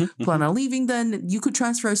do plan on leaving, then you could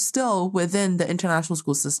transfer still within the international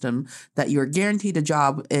school system, that you're guaranteed a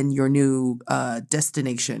job in your new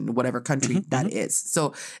destination, whatever country that is.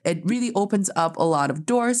 So it really opens up a lot of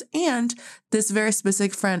doors. And this very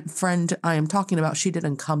specific friend I am talking about, she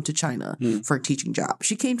didn't come to China for a teaching job.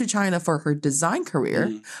 She came to China for her design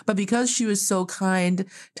career, but because she was so kind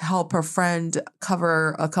to help her friend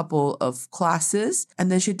cover a couple of classes,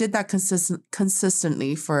 and then she did that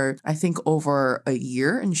consistently for, I think, over a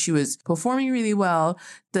year, and she was performing really well.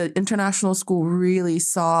 The international school really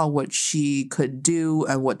saw what she could do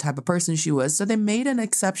and what type of person she was. So they made an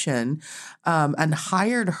exception and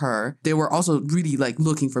hired her. They were also really like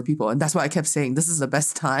looking for people. And that's why I kept saying, this is the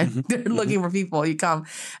best time. They're looking for people. You come.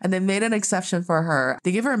 And they made an exception for her.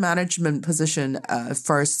 They gave her a management position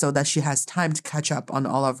first so that she has time to catch up on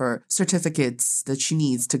all of her certificates that she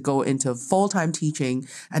needs to go into full-time teaching.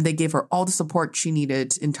 And they gave her all the support she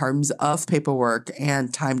needed in terms of paperwork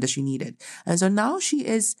and time that she needed. And so now she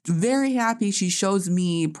is very happy. She shows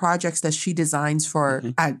me projects that she designs for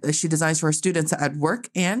her students at work,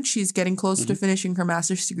 and she's getting close to finishing her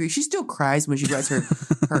master's degree. She still cries when she writes her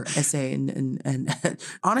essay and and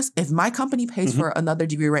honest, if my company pays for another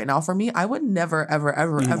degree right now for me, I would never, ever,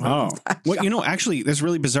 ever, ever. Wow. leave that Well, job. actually, that's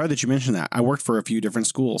really bizarre that you mentioned that. I worked for a few different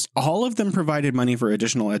schools. All of them provided money for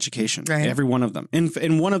additional education. Right. Every one of them.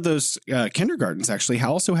 In one of those kindergartens, actually,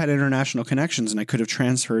 also had international connections, and I could have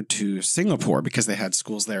transferred to Singapore because they had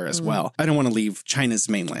schools there as well. I don't want to leave China's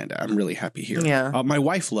mainland. I'm really happy here. Yeah. My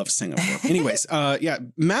wife loves Singapore. Anyways,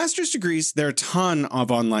 master's degrees, there are a ton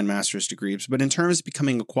of online master's degrees, but in terms of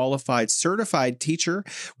becoming a qualified, certified teacher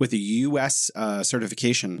with a U.S.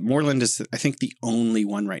 certification, Moreland is, I think, the only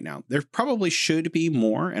one right now. There probably should be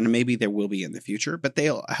more, and maybe there will be in the future, but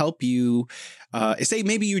they'll help you. Say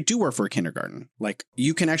maybe you do work for a kindergarten. Like,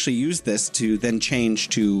 you can actually use this to then change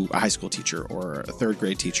to a high school teacher or a third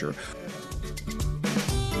grade teacher.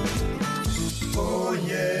 Oh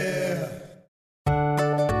yeah.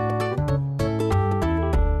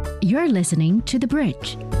 You're listening to The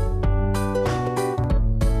Bridge.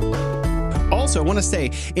 Also, I want to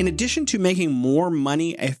say, in addition to making more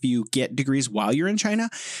money if you get degrees while you're in China,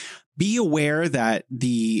 be aware that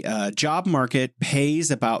the job market pays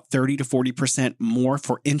about 30 to 40% more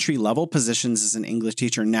for entry-level positions as an English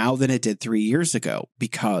teacher now than it did 3 years ago,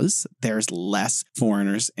 because there's less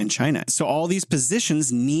foreigners in China. So all these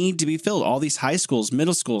positions need to be filled. All these high schools,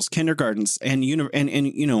 middle schools, kindergartens, and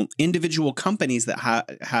individual companies that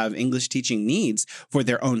have English teaching needs for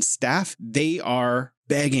their own staff, they are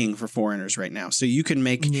begging for foreigners right now. So you can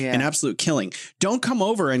make an absolute killing. Don't come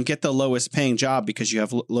over and get the lowest paying job because you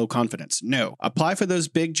have low confidence. No, apply for those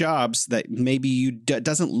big jobs that maybe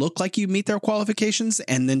doesn't look like you meet their qualifications,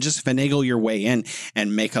 and then just finagle your way in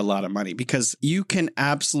and make a lot of money, because you can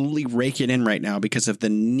absolutely rake it in right now because of the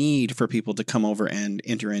need for people to come over and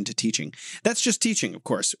enter into teaching. That's just teaching, of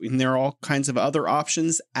course. And there are all kinds of other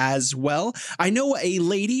options as well. I know a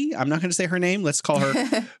lady, I'm not going to say her name. Let's call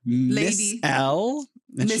her Miss L.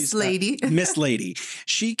 Miss Lady. Miss Lady.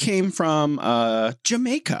 She came from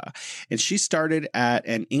Jamaica, and she started at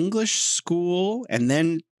an English school and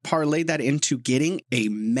then parlayed that into getting a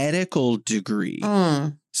medical degree.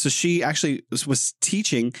 So she actually was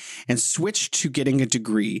teaching and switched to getting a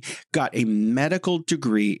degree, got a medical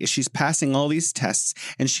degree. She's passing all these tests,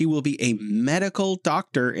 and she will be a medical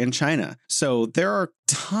doctor in China. So there are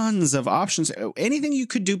tons of options. Anything you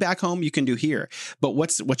could do back home, you can do here. But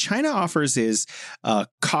what China offers is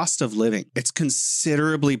cost of living. It's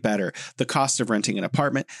considerably better. The cost of renting an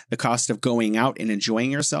apartment, the cost of going out and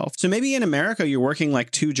enjoying yourself. So maybe in America, you're working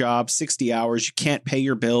like 2 jobs, 60 hours. You can't pay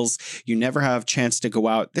your bills. You never have a chance to go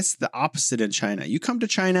out. This is the opposite in China. You come to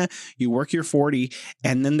China, you work your 40,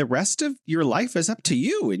 and then the rest of your life is up to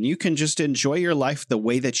you. And you can just enjoy your life the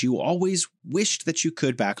way that you always wished that you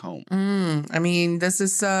could back home. I mean, this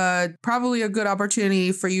is probably a good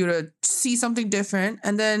opportunity for you to see something different,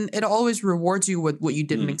 and then it always rewards you with what you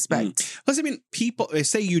didn't expect. Plus, I mean, people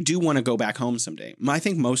say you do want to go back home someday. I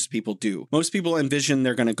think most people do. Most people envision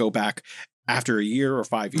they're going to go back after a year or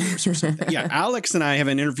 5 years or something. Yeah, Alex and I have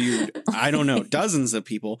interviewed, I don't know, dozens of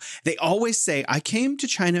people. They always say, I came to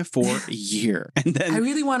China for a year. And then I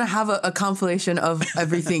really want to have a compilation of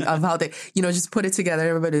everything, of how they, just put it together.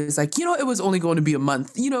 Everybody's like, it was only going to be a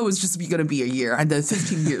month. It was just going to be a year. And then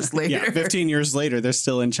 15 years later. Yeah, 15 years later, they're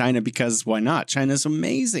still in China, because why not? China's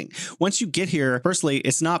amazing. Once you get here, firstly,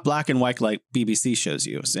 it's not black and white like BBC shows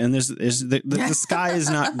you. And the sky is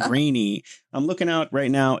not grainy. I'm looking out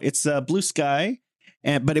right now. It's blue sky.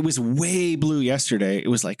 But it was way blue yesterday. It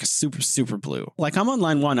was like a super, super blue. Like, I'm on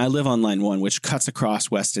line 1. I live on line 1, which cuts across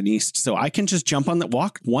west and east. So I can just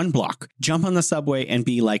walk 1 block, jump on the subway, and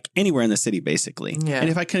be like anywhere in the city, basically. Yeah. And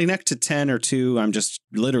if I connect to 10 or 2, I'm just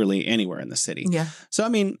literally anywhere in the city. Yeah. So, I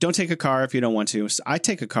mean, don't take a car if you don't want to. So I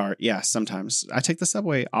take a car. Yeah, sometimes. I take the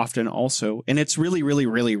subway often also. And it's really, really,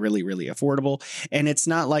 really, really, really affordable. And it's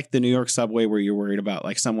not like the New York subway where you're worried about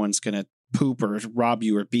like someone's going to poop or rob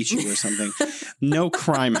you or beat you or something. No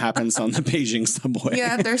crime happens on the Beijing subway.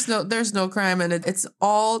 Yeah, there's no crime, and it's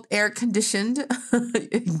all air conditioned,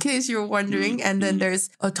 in case you're wondering. And then there's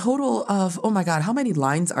a total of, oh my God, how many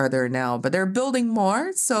lines are there now? But they're building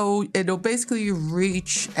more, so it'll basically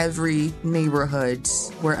reach every neighborhood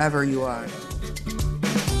wherever you are.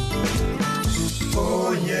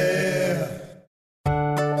 Oh yeah.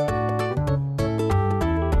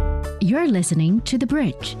 You're listening to The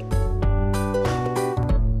Bridge.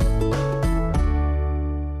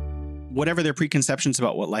 Whatever their preconceptions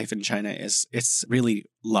about what life in China is, it's really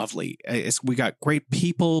lovely. We got great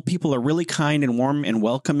people. People are really kind and warm and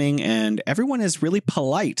welcoming, and everyone is really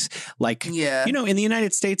polite. Like, in the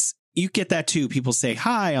United States, you get that too. People say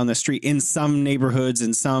hi on the street in some neighborhoods,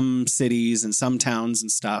 in some cities, and some towns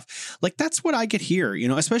and stuff. Like that's what I get here, you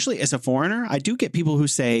know, especially as a foreigner. I do get people who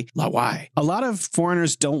say, why? A lot of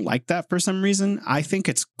foreigners don't like that for some reason. I think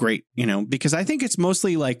it's great, you know, because I think it's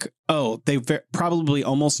mostly like, oh, they probably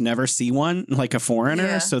almost never see one like a foreigner.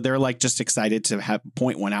 Yeah. So they're like just excited to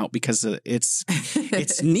point one out because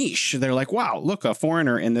it's niche. They're like, wow, look, a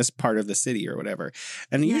foreigner in this part of the city or whatever.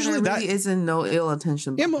 And usually there that really isn't no ill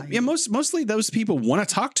intention. Yeah, mostly those people want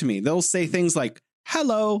to talk to me. They'll say things like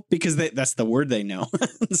hello because that's the word they know.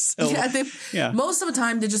 So most of the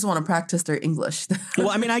time they just want to practice their English.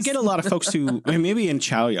 Well, I mean, I get a lot of folks who maybe in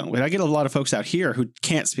Chaoyang, but I get a lot of folks out here who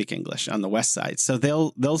can't speak English on the west side. So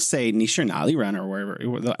they'll say "Ni shi nali ren" or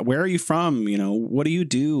wherever. Where are you from? You know, what do you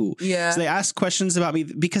do? Yeah. So they ask questions about me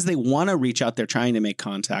because they want to reach out. They're trying to make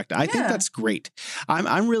contact. I think that's great.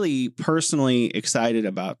 I'm really personally excited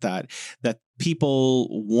about that people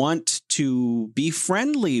want to be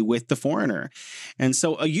friendly with the foreigner. And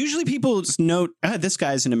so usually people just note, this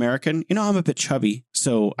guy's an American. You know, I'm a bit chubby.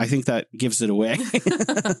 So I think that gives it away.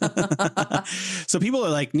 So people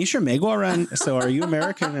are like, Nisha Megwaran. So are you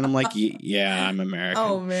American? And I'm like, yeah, I'm American.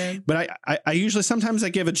 Oh, man. But I usually, sometimes I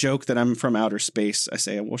give a joke that I'm from outer space. I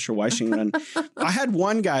say, well, sure, Washington. I had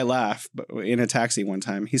one guy laugh in a taxi one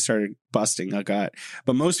time. He started busting a gut.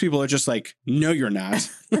 But most people are just like, no, you're not.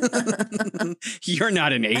 You're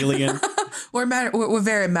not an alien. We're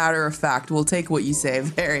very matter of fact. We'll take what you say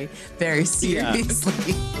very, very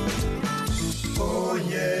seriously. Oh,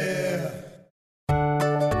 yeah.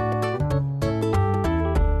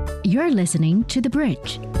 You're listening to The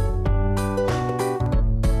Bridge.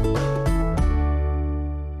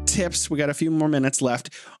 Tips. We got a few more minutes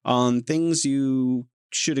left on things you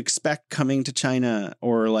should expect coming to China,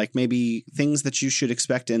 or like maybe things that you should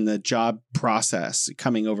expect in the job process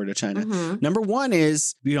coming over to China. Mm-hmm. Number one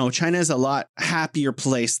is, you know, China is a lot happier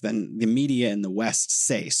place than the media in the West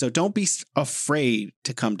say. So don't be afraid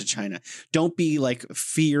to come to China. Don't be like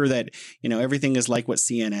fear that, you know, everything is like what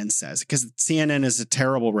CNN says, because CNN is a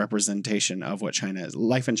terrible representation of what China is.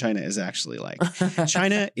 Life in China is actually like.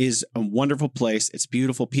 China is a wonderful place. It's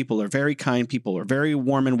beautiful. People are very kind. People are very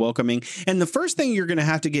warm and welcoming. And the first thing you're going to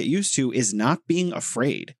have to get used to is not being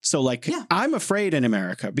afraid. So like I'm afraid in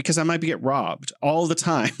America because I might get robbed all the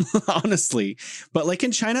time, honestly. But like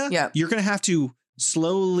in China, you're going to have to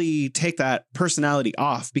slowly take that personality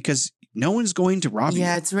off because no one's going to rob you.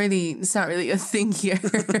 Yeah, it's not really a thing here.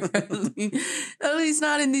 At least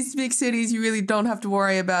not in these big cities. You really don't have to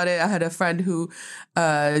worry about it. I had a friend who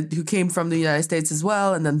came from the United States as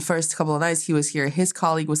well. And then first couple of nights he was here, his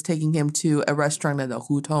colleague was taking him to a restaurant at the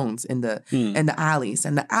hutongs in the alleys.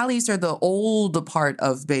 And the alleys are the old part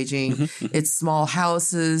of Beijing. Mm-hmm. It's small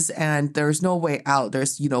houses and there's no way out.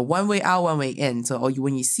 There's, you know, one way out, one way in. So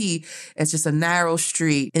when you see, it's just a narrow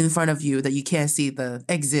street in front of you that you can't see the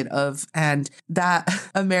exit of. And that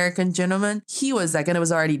American gentleman, he was like, and it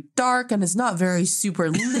was already dark and it's not very super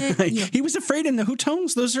lit. He was afraid in the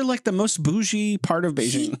hutongs. Those are like the most bougie part of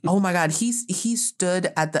Beijing. Oh my God. He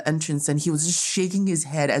stood at the entrance and he was just shaking his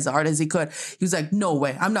head as hard as he could. He was like, no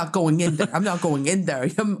way. I'm not going in there. I'm not going in there.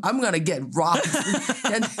 I'm going to get robbed.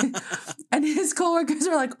 and his coworkers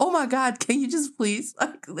are like, oh my God, can you just please?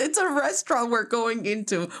 Like, it's a restaurant we're going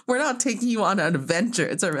into. We're not taking you on an adventure.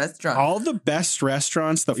 It's a restaurant. All the best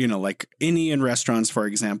restaurants, you know, like Indian restaurants, for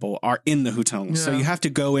example, are in the hutongs. So you have to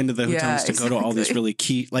go into the hutongs to go to all these really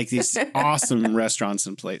key, like these awesome restaurants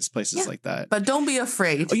and places like that. But don't be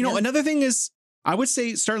afraid. You know, another thing is, I would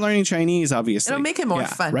say start learning Chinese, obviously. It'll make it more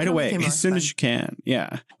fun. Right away, as soon as you can.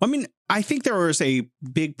 Yeah. I mean, I think there was a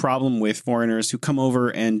big problem with foreigners who come over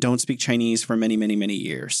and don't speak Chinese for many, many, many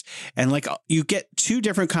years. And like you get two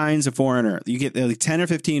different kinds of foreigner. You get like 10 or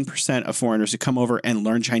 15% of foreigners who come over and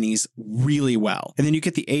learn Chinese really well. And then you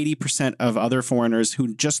get the 80% of other foreigners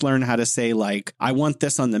who just learn how to say like, I want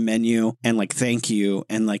this on the menu and like, thank you.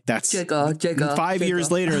 And like, that's 5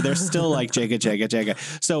 years later, they're still like, jega, jega,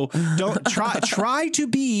 jega. So don't try to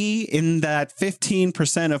be in that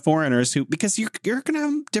 15% of foreigners who, because you're going to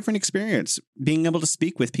have different experience being able to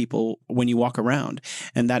speak with people when you walk around.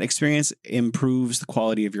 And that experience improves the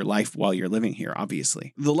quality of your life while you're living here,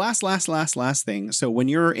 obviously. The last thing. So when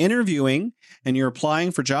you're interviewing and you're applying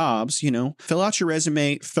for jobs, you know, fill out your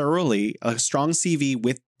resume thoroughly, a strong CV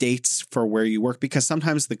with dates for where you work, because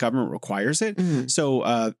sometimes the government requires it. Mm-hmm. So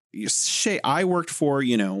I worked for,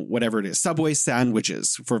 you know, whatever it is, Subway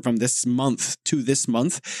sandwiches from this month to this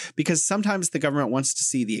month, because sometimes the government wants to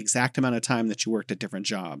see the exact amount of time that you worked at different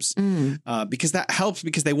jobs, because that helps,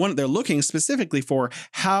 because they're looking specifically for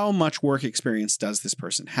how much work experience does this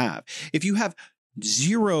person have. If you have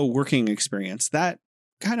zero working experience, that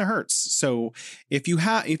kind of hurts. So if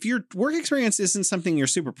your work experience isn't something you're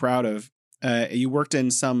super proud of, you worked in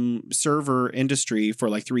some server industry for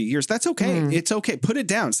like 3 years. That's okay. It's okay. Put it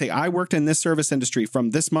down. Say, I worked in this service industry from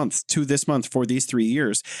this month to this month for these 3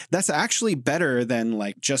 years. That's actually better than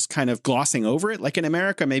like just kind of glossing over it. Like in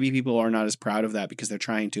America, maybe people are not as proud of that because they're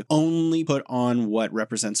trying to only put on what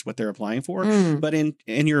represents what they're applying for. But in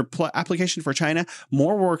your application for China,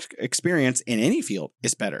 more work experience in any field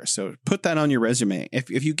is better. So put that on your resume.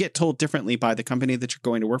 If you get told differently by the company that you're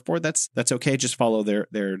going to work for, that's okay. Just follow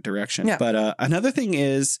their direction. Yeah. But another thing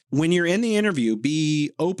is when you're in the interview,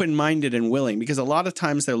 be open-minded and willing, because a lot of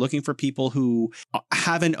times they're looking for people who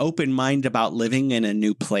have an open mind about living in a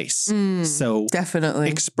new place. So definitely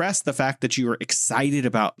express the fact that you are excited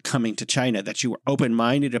about coming to China, that you are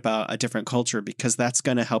open-minded about a different culture, because that's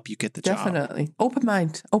going to help you get the job. Definitely. Open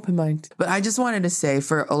mind. But I just wanted to say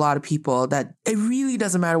for a lot of people that it really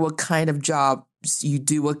doesn't matter what kind of job you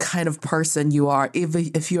do, what kind of person you are.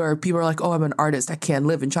 If you're, people are like, oh, I'm an artist, I can't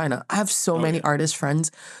live in China. I have so many artist friends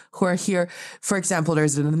who are here. For example,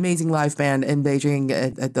 there's an amazing live band in Beijing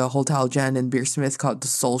at the Hotel Jen and Beersmith called the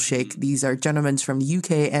Soul Shake. These are gentlemen from the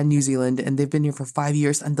UK and New Zealand, and they've been here for 5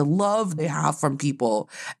 years. And the love they have from people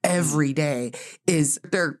every day is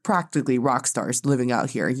they're practically rock stars living out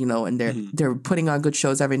here, you know, and they're putting on good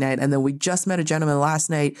shows every night. And then we just met a gentleman last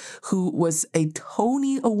night who was a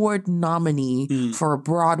Tony Award nominee for a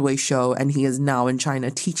Broadway show, and he is now in China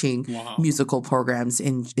teaching musical programs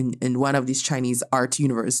in one of these Chinese art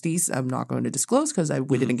universities. I'm not going to disclose because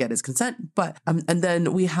we didn't get his consent. But and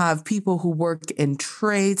then we have people who work in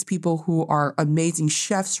trades, people who are amazing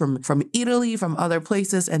chefs from Italy, from other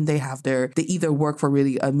places, and they either work for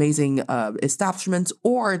really amazing establishments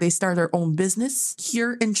or they start their own business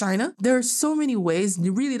here in China. There are so many ways.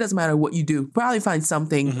 It really doesn't matter what you do. Probably find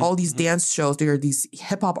something. All these dance shows, there are these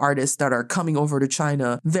hip hop artists that are coming over to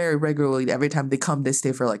China very regularly. Every time they come, they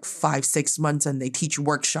stay for like 5-6 months and they teach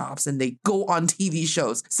workshops and they go on TV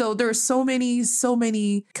shows. So there are so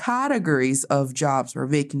many categories of jobs or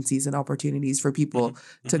vacancies and opportunities for people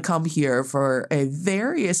to come here for a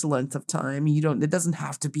various length of time. It doesn't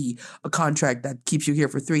have to be a contract that keeps you here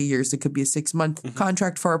for 3 years. It could be a 6-month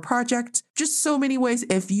contract for a project. Just so many ways.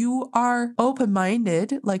 If you are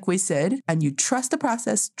open-minded, like we said, and you trust the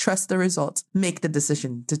process, trust the results, make the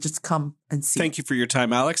decision to just come and see. Thank you for your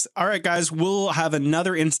time, Alex. All right, guys, we'll have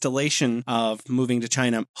another installation of Moving to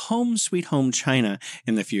China, Home Sweet Home China,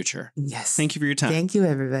 in the future. Yes. Thank you for your time. Thank you,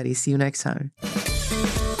 everybody. See you next time.